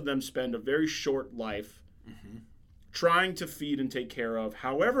most of them spend a very short life. Trying to feed and take care of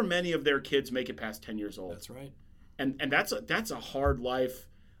however many of their kids make it past 10 years old. That's right. And that's a hard life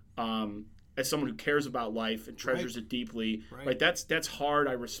as someone who cares about life and treasures it deeply. Right. That's hard.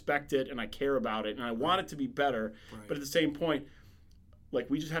 I respect it and I care about it and I want it to be better. Right. But at the same point, like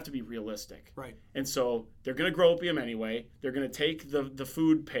we just have to be realistic. Right. And so they're going to grow opium anyway. They're going to take the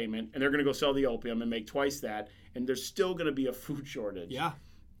food payment and they're going to go sell the opium and make twice that. And there's still going to be a food shortage. Yeah.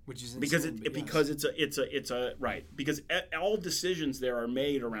 Which is insane, because it's a right, because all decisions there are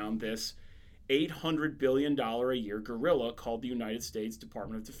made around this $800 billion a year gorilla called the United States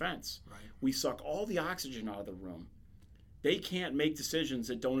Department of Defense. Right. We suck all the oxygen out of the room. They can't make decisions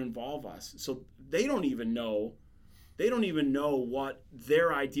that don't involve us. So they don't even know what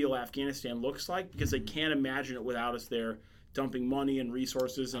their ideal Afghanistan looks like because they can't imagine it without us there dumping money and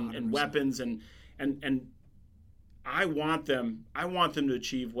resources and weapons and I want them to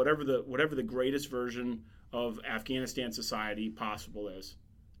achieve whatever the greatest version of Afghanistan society possible is.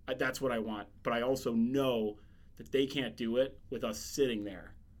 That's what I want. But I also know that they can't do it with us sitting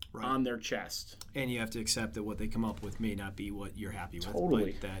there on their chest. And you have to accept that what they come up with may not be what you're happy with,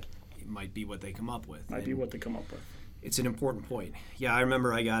 Totally. but that it might be what they come up with. Might be what they come up with. It's an important point. Yeah, I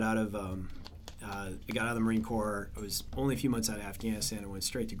remember I got out of the Marine Corps. I was only a few months out of Afghanistan and went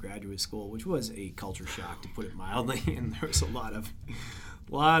straight to graduate school, which was a culture shock, to put it mildly. And there was a lot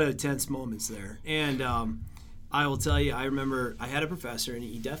of tense moments there. And I will tell you, I remember I had a professor, and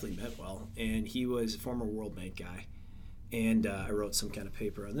he definitely meant well, and he was a former World Bank guy. And I wrote some kind of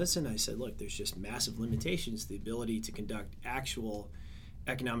paper on this, and I said, look, there's just massive limitations to the ability to conduct actual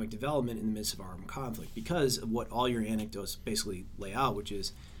economic development in the midst of armed conflict because of what all your anecdotes basically lay out, which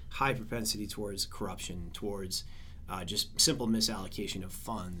is high propensity towards corruption, towards just simple misallocation of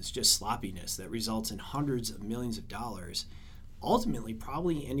funds, just sloppiness that results in hundreds of millions of dollars, ultimately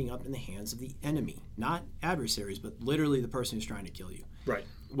probably ending up in the hands of the enemy, not adversaries, but literally the person who's trying to kill you. Right.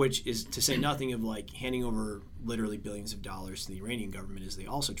 Which is to say nothing of like handing over literally billions of dollars to the Iranian government as they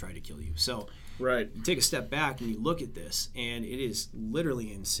also try to kill you. So right. You take a step back and you look at this, and it is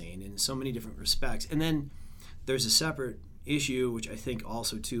literally insane in so many different respects. And then there's a separate issue, which I think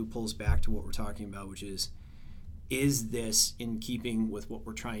also too pulls back to what we're talking about, which is this in keeping with what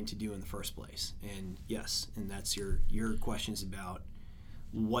we're trying to do in the first place? And yes, and that's your questions about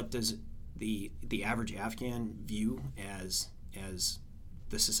what does the average Afghan view as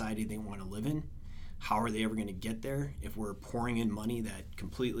the society they want to live in? How are they ever going to get there if we're pouring in money that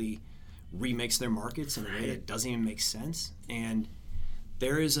completely remakes their markets in a way that doesn't even make sense? And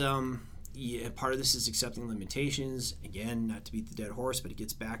there is part of this is accepting limitations. Again, not to beat the dead horse, but it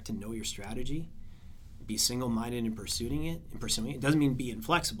gets back to know your strategy. Be single-minded in pursuing it. It doesn't mean be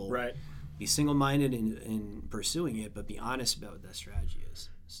inflexible. Right. Be single-minded in pursuing it, but be honest about what that strategy is.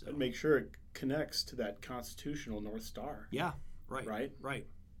 So And make sure it connects to that constitutional North Star. yeah, right.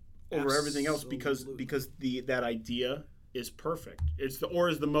 Over everything else, because that idea is perfect. Is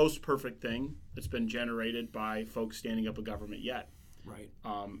the most perfect thing that's been generated by folks standing up a government yet. Right.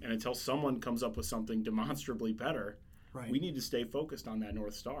 And until someone comes up with something demonstrably better, Right. we need to stay focused on that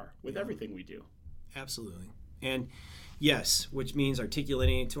North Star with everything we do. Absolutely. And yes, which means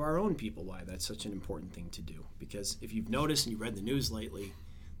articulating to our own people why that's such an important thing to do. Because if you've noticed and you read the news lately,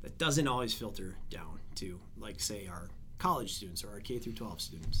 that doesn't always filter down to, like, say, our college students or our K through 12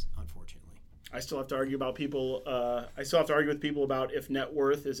 students, unfortunately. I still have to argue about people. I still have to argue with people about if net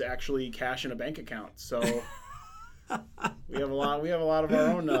worth is actually cash in a bank account. So we have a lot of our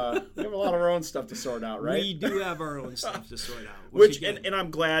own. We have a lot of our own stuff to sort out, right? We do have our own stuff to sort out. And I'm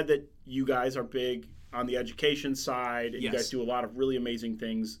glad that you guys are big on the education side. And Yes. You guys do a lot of really amazing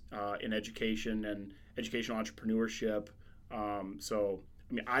things in education and educational entrepreneurship. So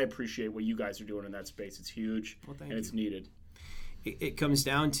I mean, I appreciate what you guys are doing in that space. It's huge, and it's needed. It comes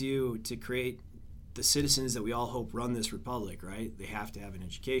down to create the citizens that we all hope run this republic, right? They have to have an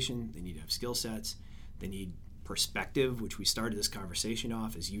education. They need to have skill sets. They need perspective, which we started this conversation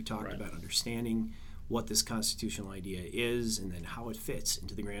off as you talked about understanding what this constitutional idea is and then how it fits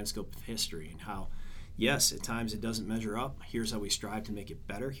into the grand scope of history and how, yes, at times it doesn't measure up. Here's how we strive to make it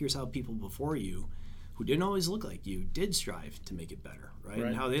better. Here's how people before you who didn't always look like you did strive to make it better, right?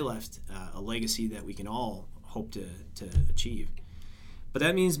 And how they left a legacy that we can all hope to achieve. But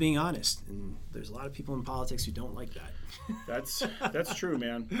that means being honest, and there's a lot of people in politics who don't like that. That's true,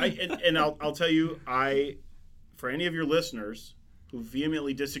 man. I'll tell you, for any of your listeners who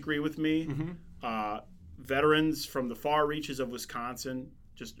vehemently disagree with me, veterans from the far reaches of Wisconsin,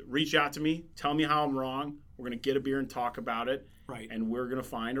 just reach out to me, tell me how I'm wrong. We're going to get a beer and talk about it. Right. And we're going to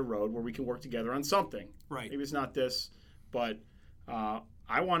find a road where we can work together on something. Right. Maybe it's not this, but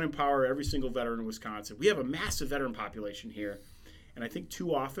I want to empower every single veteran in Wisconsin. We have a massive veteran population here. And I think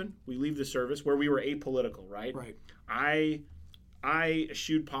too often we leave the service where we were apolitical, right? Right. I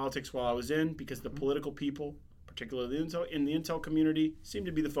eschewed politics while I was in because the political people, particularly in the intel community, seemed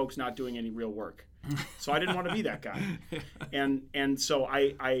to be the folks not doing any real work. So I didn't want to be that guy. And so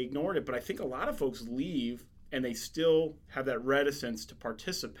I ignored it. But I think a lot of folks leave and they still have that reticence to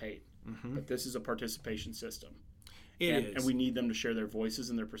participate. But this is a participation system. It is. And we need them to share their voices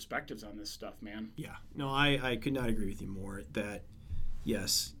and their perspectives on this stuff, man. Yeah. No, I could not agree with you more that,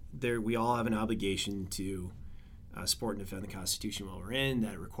 yes, we all have an obligation to support and defend the Constitution while we're in,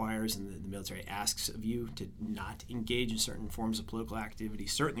 that it requires and the military asks of you to not engage in certain forms of political activity,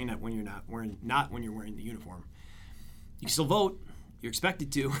 certainly not when you're wearing the uniform. You can still vote. You're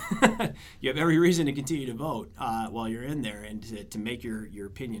expected to. You have every reason to continue to vote while you're in there and to make your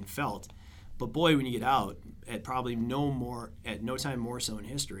opinion felt. But boy, when you get out, at no time more so in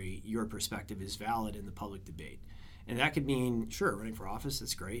history, your perspective is valid in the public debate. And that could mean, sure, running for office,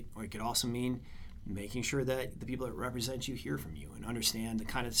 that's great. Or it could also mean making sure that the people that represent you hear from you and understand the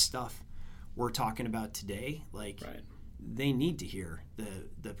kind of stuff we're talking about today. Like, they need to hear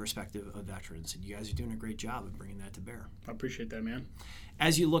the perspective of veterans, and you guys are doing a great job of bringing that to bear. I appreciate that, man.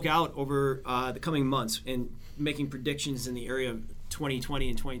 As you look out over the coming months and making predictions in the area of 2020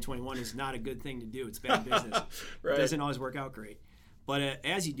 and 2021 is not a good thing to do. It's bad business. It doesn't always work out great. But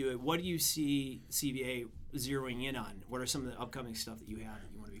as you do it, what do you see CVA zeroing in on? What are some of the upcoming stuff that you have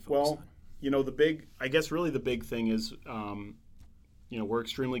that you want to be focused on? The big thing is, we're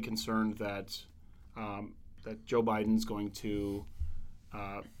extremely concerned that Joe Biden's going to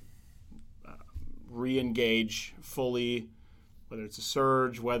re-engage fully, whether it's a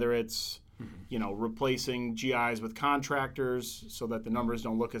surge, whether it's replacing GIs with contractors so that the numbers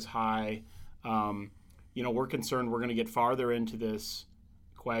don't look as high. We're concerned we're going to get farther into this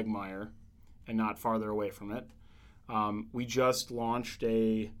quagmire and not farther away from it. We just launched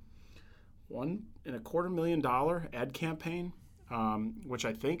a $1.25 million ad campaign, which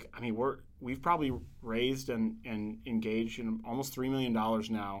we've probably raised and engaged in almost $3 million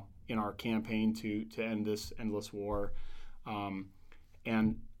now in our campaign to end this endless war.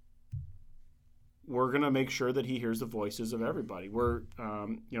 And we're going to make sure that he hears the voices of everybody. We're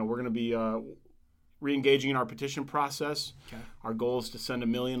going to be re-engaging in our petition process. Okay. Our goal is to send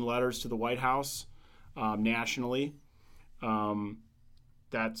 1 million letters to the White House nationally.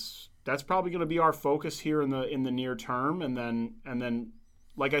 That's probably going to be our focus here in the near term, and then,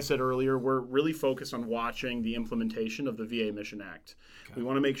 like I said earlier, we're really focused on watching the implementation of the VA Mission Act. Okay. We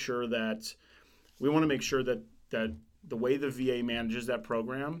want to make sure that the way the VA manages that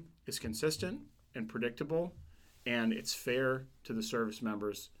program is consistent and predictable, and it's fair to the service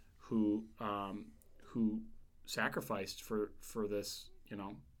members who sacrificed for this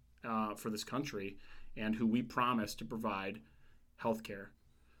for this country, and who we promised to provide health care.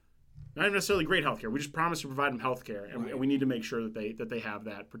 Not even necessarily great health care. We just promised to provide them health care, and we need to make sure that they have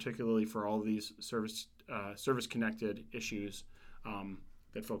that, particularly for all of these service connected issues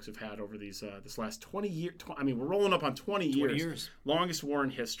that folks have had over this last 20 years. We're rolling up on 20 years. Longest war in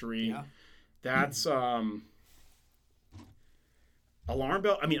history. Yeah. That's alarm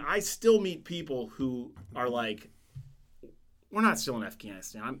bell. I still meet people who are like, we're not still in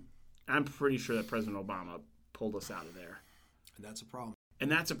Afghanistan. I'm pretty sure that President Obama pulled us out of there. And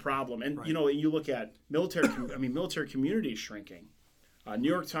that's a problem. And you look at military community is shrinking. New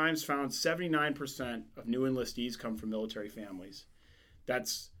York Times found 79% of new enlistees come from military families.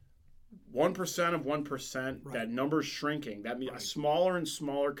 That's 1% of 1%. Right. That number's shrinking. That means a smaller and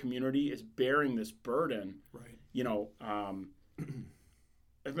smaller community is bearing this burden. Right.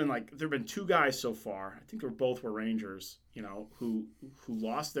 There have been 2 guys so far. I think both were Rangers. Who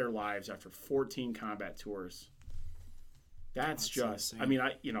lost their lives after 14 combat tours. That's just insane.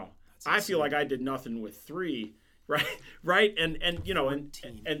 I feel like I did nothing with 3, right, and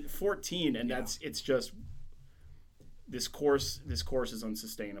 14, and it's just this course is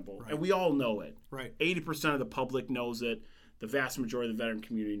unsustainable, right. And we all know it. Right, 80% of the public knows it. The vast majority of the veteran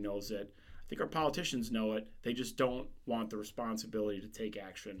community knows it. I think our politicians know it. They just don't want the responsibility to take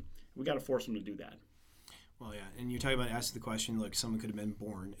action. We got to force them to do that. Well, yeah, and you're talking about asking the question. Look, someone could have been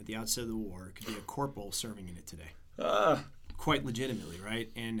born at the outset of the war. It could be a corporal serving in it today. Quite legitimately,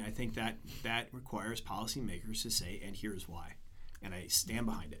 right? And I think that requires policymakers to say, and here's why. And I stand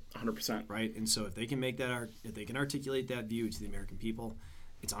behind it. 100%. Right? And so if they can if they can articulate that view to the American people,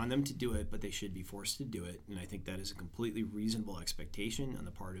 it's on them to do it, but they should be forced to do it. And I think that is a completely reasonable expectation on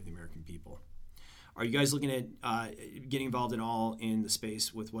the part of the American people. Are you guys looking at getting involved at all in the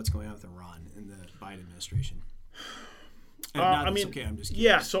space with what's going on with Iran and the Biden administration? Okay, I'm just curious.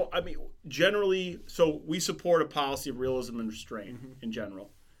 Yeah, so generally, we support a policy of realism and restraint in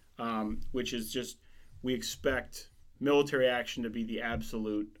general, which is just we expect military action to be the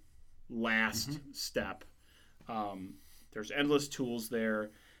absolute last step. There's endless tools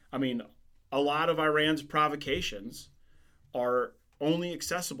there. A lot of Iran's provocations are only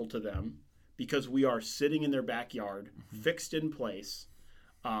accessible to them because we are sitting in their backyard, fixed in place,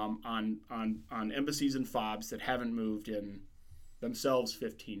 on embassies and FOBs that haven't moved in themselves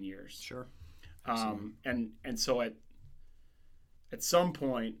 15 years. Sure. And so at some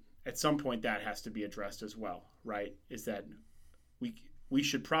point that has to be addressed as well, right? Is that we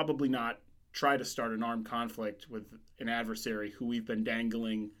should probably not try to start an armed conflict with an adversary who we've been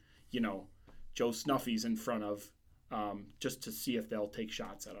dangling, Joe Snuffies in front of, just to see if they'll take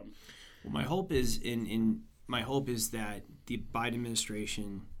shots at them. Well, my hope is that the Biden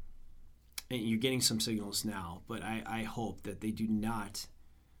administration, and you're getting some signals now, but I hope that they do not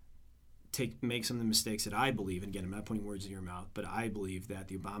make some of the mistakes that I believe, and again, I'm not putting words in your mouth, but I believe that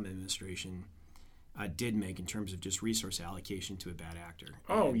the Obama administration did make in terms of just resource allocation to a bad actor.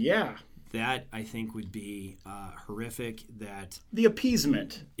 Oh, and yeah. that I think would be horrific. That the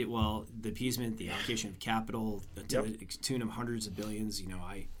appeasement. The appeasement, the allocation of capital to the tune of hundreds of billions.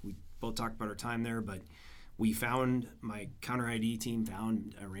 We both talked about our time there, but my counter ID team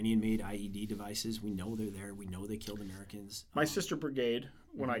found Iranian-made IED devices. We know they're there. We know they killed Americans. My sister brigade,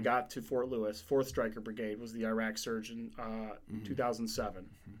 when I got to Fort Lewis, 4th Stryker Brigade, was the Iraq surge in 2007,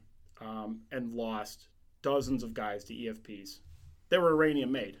 and lost dozens of guys to EFPs. They were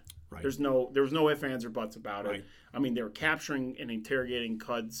Iranian-made. Right. There was no ifs, ands, or buts about Right. it. I mean, they were capturing and interrogating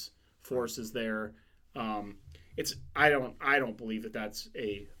Quds forces there. I don't believe that that's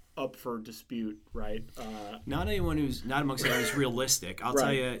up for dispute, right? Not amongst anyone who's realistic. I'll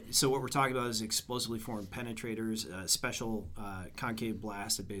tell you. So what we're talking about is explosively formed penetrators, special concave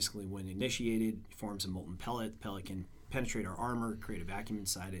blast that basically, when initiated, forms a molten pellet. The pellet can penetrate our armor, create a vacuum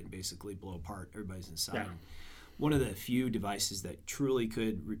inside it, and basically blow apart everybody's inside. Yeah. One of the few devices that truly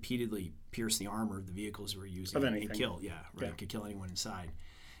could repeatedly pierce the armor of the vehicles we're using and kill. Could kill anyone inside.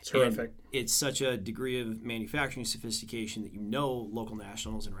 It's horrific. It's such a degree of manufacturing sophistication that local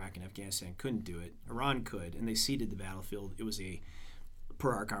nationals in Iraq and Afghanistan couldn't do it. Iran could, and they ceded the battlefield. It was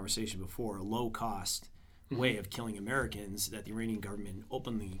per our conversation before, a low-cost way of killing Americans that the Iranian government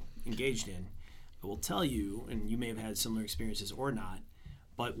openly engaged in. I will tell you, and you may have had similar experiences or not,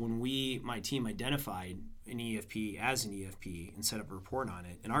 but when my team identified an EFP as an EFP and set up a report on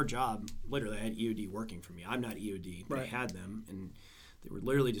it, and our job, literally, I had EOD working for me. I'm not EOD. Right. They had them, and they were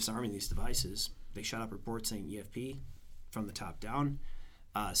literally disarming these devices. They shot up reports saying EFP from the top down,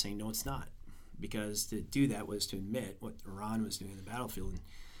 saying no, it's not. Because to do that was to admit what Iran was doing in the battlefield.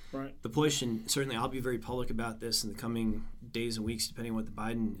 And the push, and certainly I'll be very public about this in the coming days and weeks, depending on what the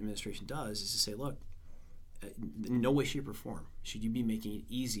Biden administration does, is to say, look, in no way, shape, or form should you be making it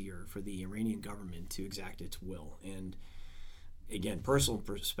easier for the Iranian government to exact its will. And again, personal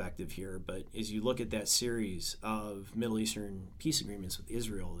perspective here, but as you look at that series of Middle Eastern peace agreements with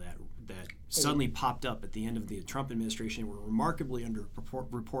Israel that suddenly popped up at the end of the Trump administration, were remarkably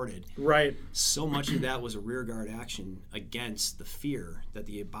underreported. Right. So much of that was a rearguard action against the fear that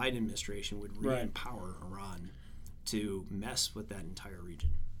the Biden administration would re-empower Iran to mess with that entire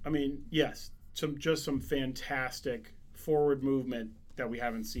region. I mean, yes, some fantastic forward movement that we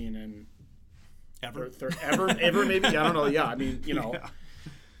haven't seen in ever maybe, I don't know. Yeah, I mean, to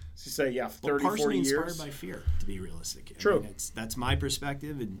say 30, 40 years. Inspired by fear, to be realistic. True. I mean, that's my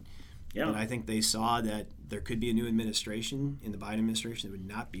perspective, and I think they saw that there could be a new administration in the Biden administration that would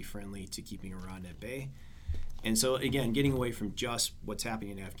not be friendly to keeping Iran at bay. And so, again, getting away from just what's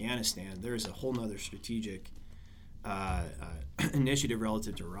happening in Afghanistan, there's a whole other strategic initiative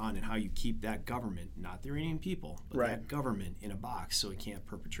relative to Iran and how you keep that government, not the Iranian people, but that government in a box so it can't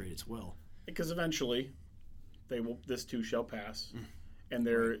perpetrate its will. Because eventually, this too shall pass, and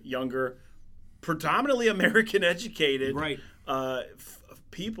their younger, predominantly American educated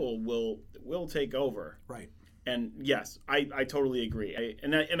people will take over. Right. And yes, I totally agree.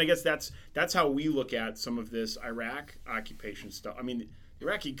 And I guess that's how we look at some of this Iraq occupation stuff. I mean, the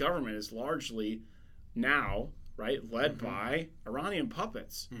Iraqi government is largely now led by Iranian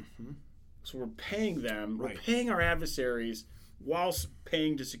puppets. Mm-hmm. So we're paying them. We're paying our adversaries whilst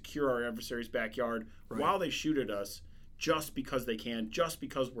paying to secure our adversaries' backyard while they shoot at us just because they can, just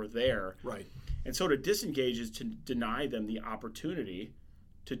because we're there. Right. And so to disengage is to deny them the opportunity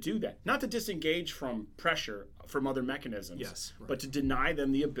to do that. Not to disengage from pressure from other mechanisms, but to deny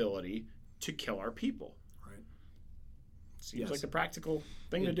them the ability to kill our people. Right. Seems like the practical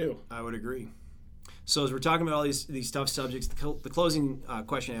thing to do. I would agree. So as we're talking about all these tough subjects, the closing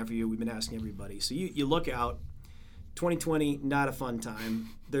question I have for you, we've been asking everybody. So you look out, 2020, not a fun time.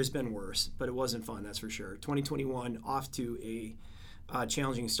 There's been worse, but it wasn't fun, that's for sure. 2021, off to a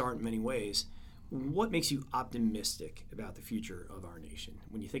challenging start in many ways. What makes you optimistic about the future of our nation?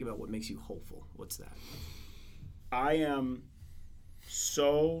 When you think about what makes you hopeful, what's that? I am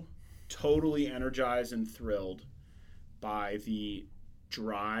so totally energized and thrilled by the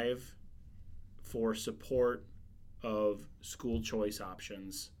drive for support of school choice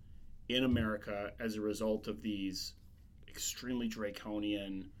options in America as a result of these extremely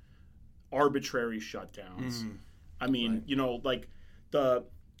draconian, arbitrary shutdowns. I mean,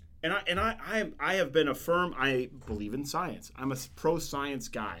 I have been a firm. I believe in science. I'm a pro-science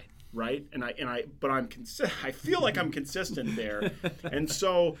guy, right? I feel like I'm consistent there. And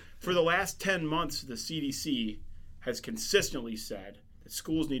so for the last 10 months, the CDC has consistently said that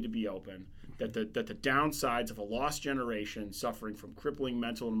schools need to be open, that the downsides of a lost generation suffering from crippling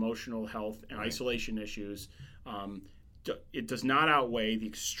mental and emotional health and isolation issues it does not outweigh the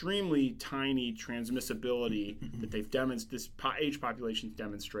extremely tiny transmissibility that they've this age population's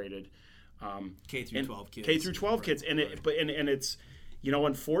demonstrated. K through 12 kids. K through 12 kids, and it's,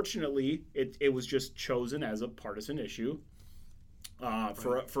 unfortunately, it was just chosen as a partisan issue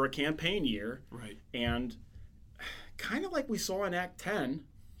for a campaign year, right? And kind of like we saw in Act 10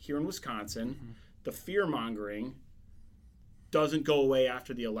 here in Wisconsin, the fear mongering doesn't go away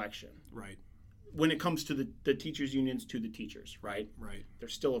after the election, right? When it comes to the teachers unions, to the teachers, right? Right. They're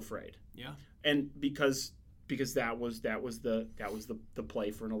still afraid. Yeah. And because that was the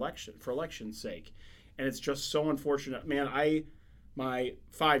play for election's sake. And it's just so unfortunate. Man, my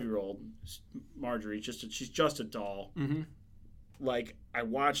 5-year-old Marjorie, she's just a doll. Mm-hmm. Like, I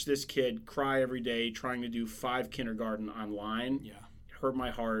watch this kid cry every day trying to do 5 kindergarten online. Yeah. It hurt my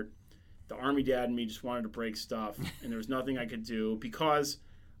heart. The Army dad in me just wanted to break stuff, and there was nothing I could do because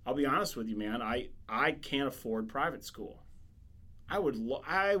I'll be honest with you, man. I can't afford private school. I would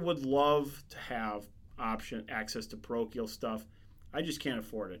love to have access to parochial stuff. I just can't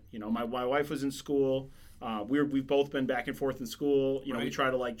afford it. My wife was in school. We've both been back and forth in school. Right. We try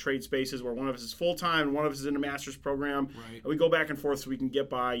to trade spaces where one of us is full time and one of us is in a master's program. Right. And we go back and forth so we can get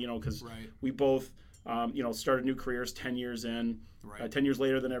by. Because we both started new careers 10 years in, 10 years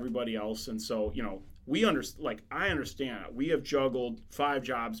later than everybody else, and so we I understand. We have juggled 5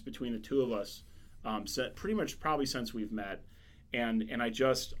 jobs between the two of us, pretty much probably since we've met, and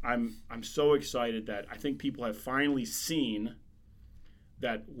I'm so excited that I think people have finally seen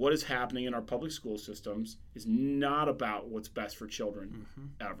that what is happening in our public school systems is not about what's best for children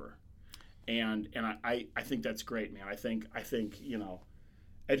ever, and I think that's great, man. I think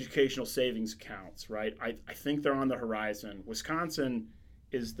educational savings accounts, right? I think they're on the horizon. Wisconsin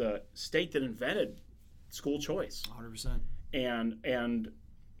is the state that invented school choice. 100%. And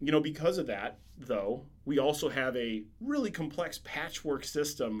because of that, though, we also have a really complex patchwork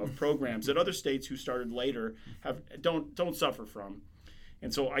system of programs that other states who started later don't suffer from.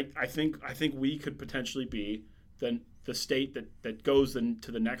 And so I think we could potentially be the state that goes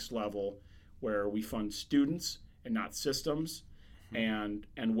to the next level, where we fund students and not systems, and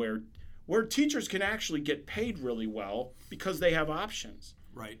where teachers can actually get paid really well because they have options.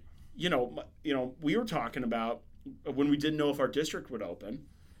 Right. We were talking about when we didn't know if our district would open.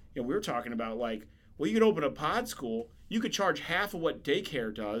 We were talking about you could open a pod school. You could charge half of what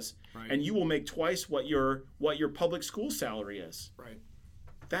daycare does, and you will make twice what your public school salary is. Right.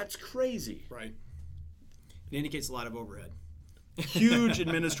 That's crazy. Right. It indicates a lot of overhead. Huge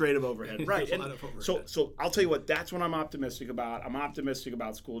administrative overhead. Right. A lot of overhead. So I'll tell you what, that's what I'm optimistic about. I'm optimistic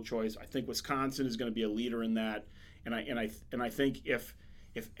about school choice. I think Wisconsin is going to be a leader in that. And I think if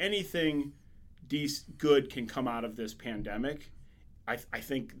anything good can come out of this pandemic, I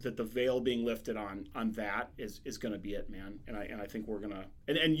think that the veil being lifted on that is going to be it, man. And I think we're going to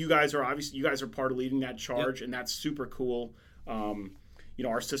and you guys are part of leading that charge. Yep. And that's super cool.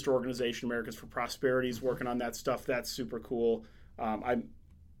 Our sister organization, Americans for Prosperity, is working on that stuff. That's super cool.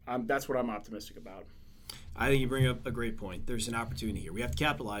 That's what I'm optimistic about. I think you bring up a great point. There's an opportunity here. We have to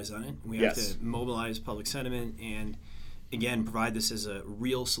capitalize on it. We have to mobilize public sentiment and, again, provide this as a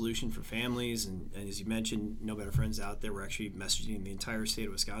real solution for families. And as you mentioned, No Better Friends out there, we're actually messaging the entire state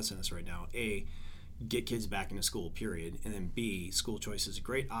of Wisconsin this right now. A, get kids back into school, period. And then B, school choice is a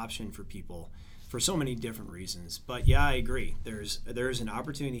great option for people for so many different reasons. But yeah, I agree. There's an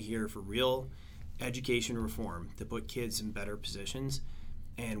opportunity here for real education reform to put kids in better positions,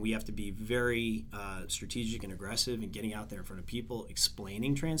 and we have to be very strategic and aggressive in getting out there in front of people,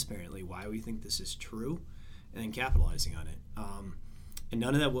 explaining transparently why we think this is true, and then capitalizing on it. And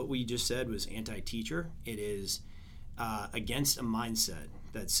none of that, what we just said, was anti-teacher. It is against a mindset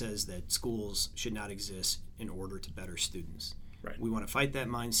that says that schools should not exist in order to better students. Right. We want to fight that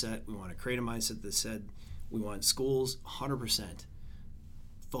mindset. We want to create a mindset that said we want schools 100%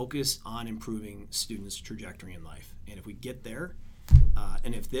 focus on improving students' trajectory in life. And if we get there,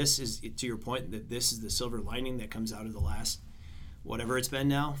 and if this is, to your point, that this is the silver lining that comes out of the last, whatever it's been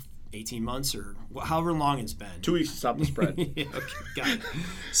now, 18 months or however long it's been. 2 weeks to stop the spread. Yeah, okay, got it.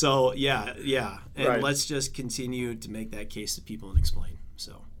 So, yeah. And let's just continue to make that case to people and explain.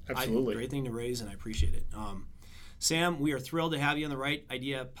 So, absolutely. Great thing to raise, and I appreciate it. Sam, we are thrilled to have you on the Right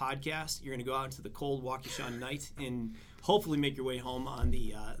Idea podcast. You're going to go out into the cold Waukesha night and hopefully make your way home on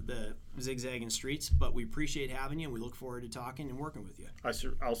the zigzagging streets. But we appreciate having you, and we look forward to talking and working with you.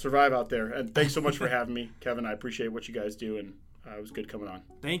 I'll survive out there. And thanks so much for having me, Kevin. I appreciate what you guys do, and it was good coming on.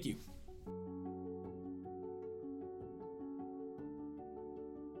 Thank you.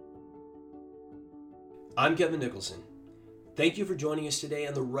 I'm Kevin Nicholson. Thank you for joining us today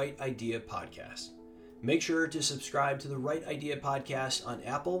on the Right Idea podcast. Make sure to subscribe to the Right Idea podcast on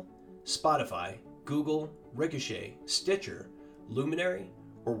Apple, Spotify, Google, Ricochet, Stitcher, Luminary,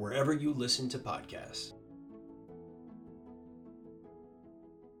 or wherever you listen to podcasts.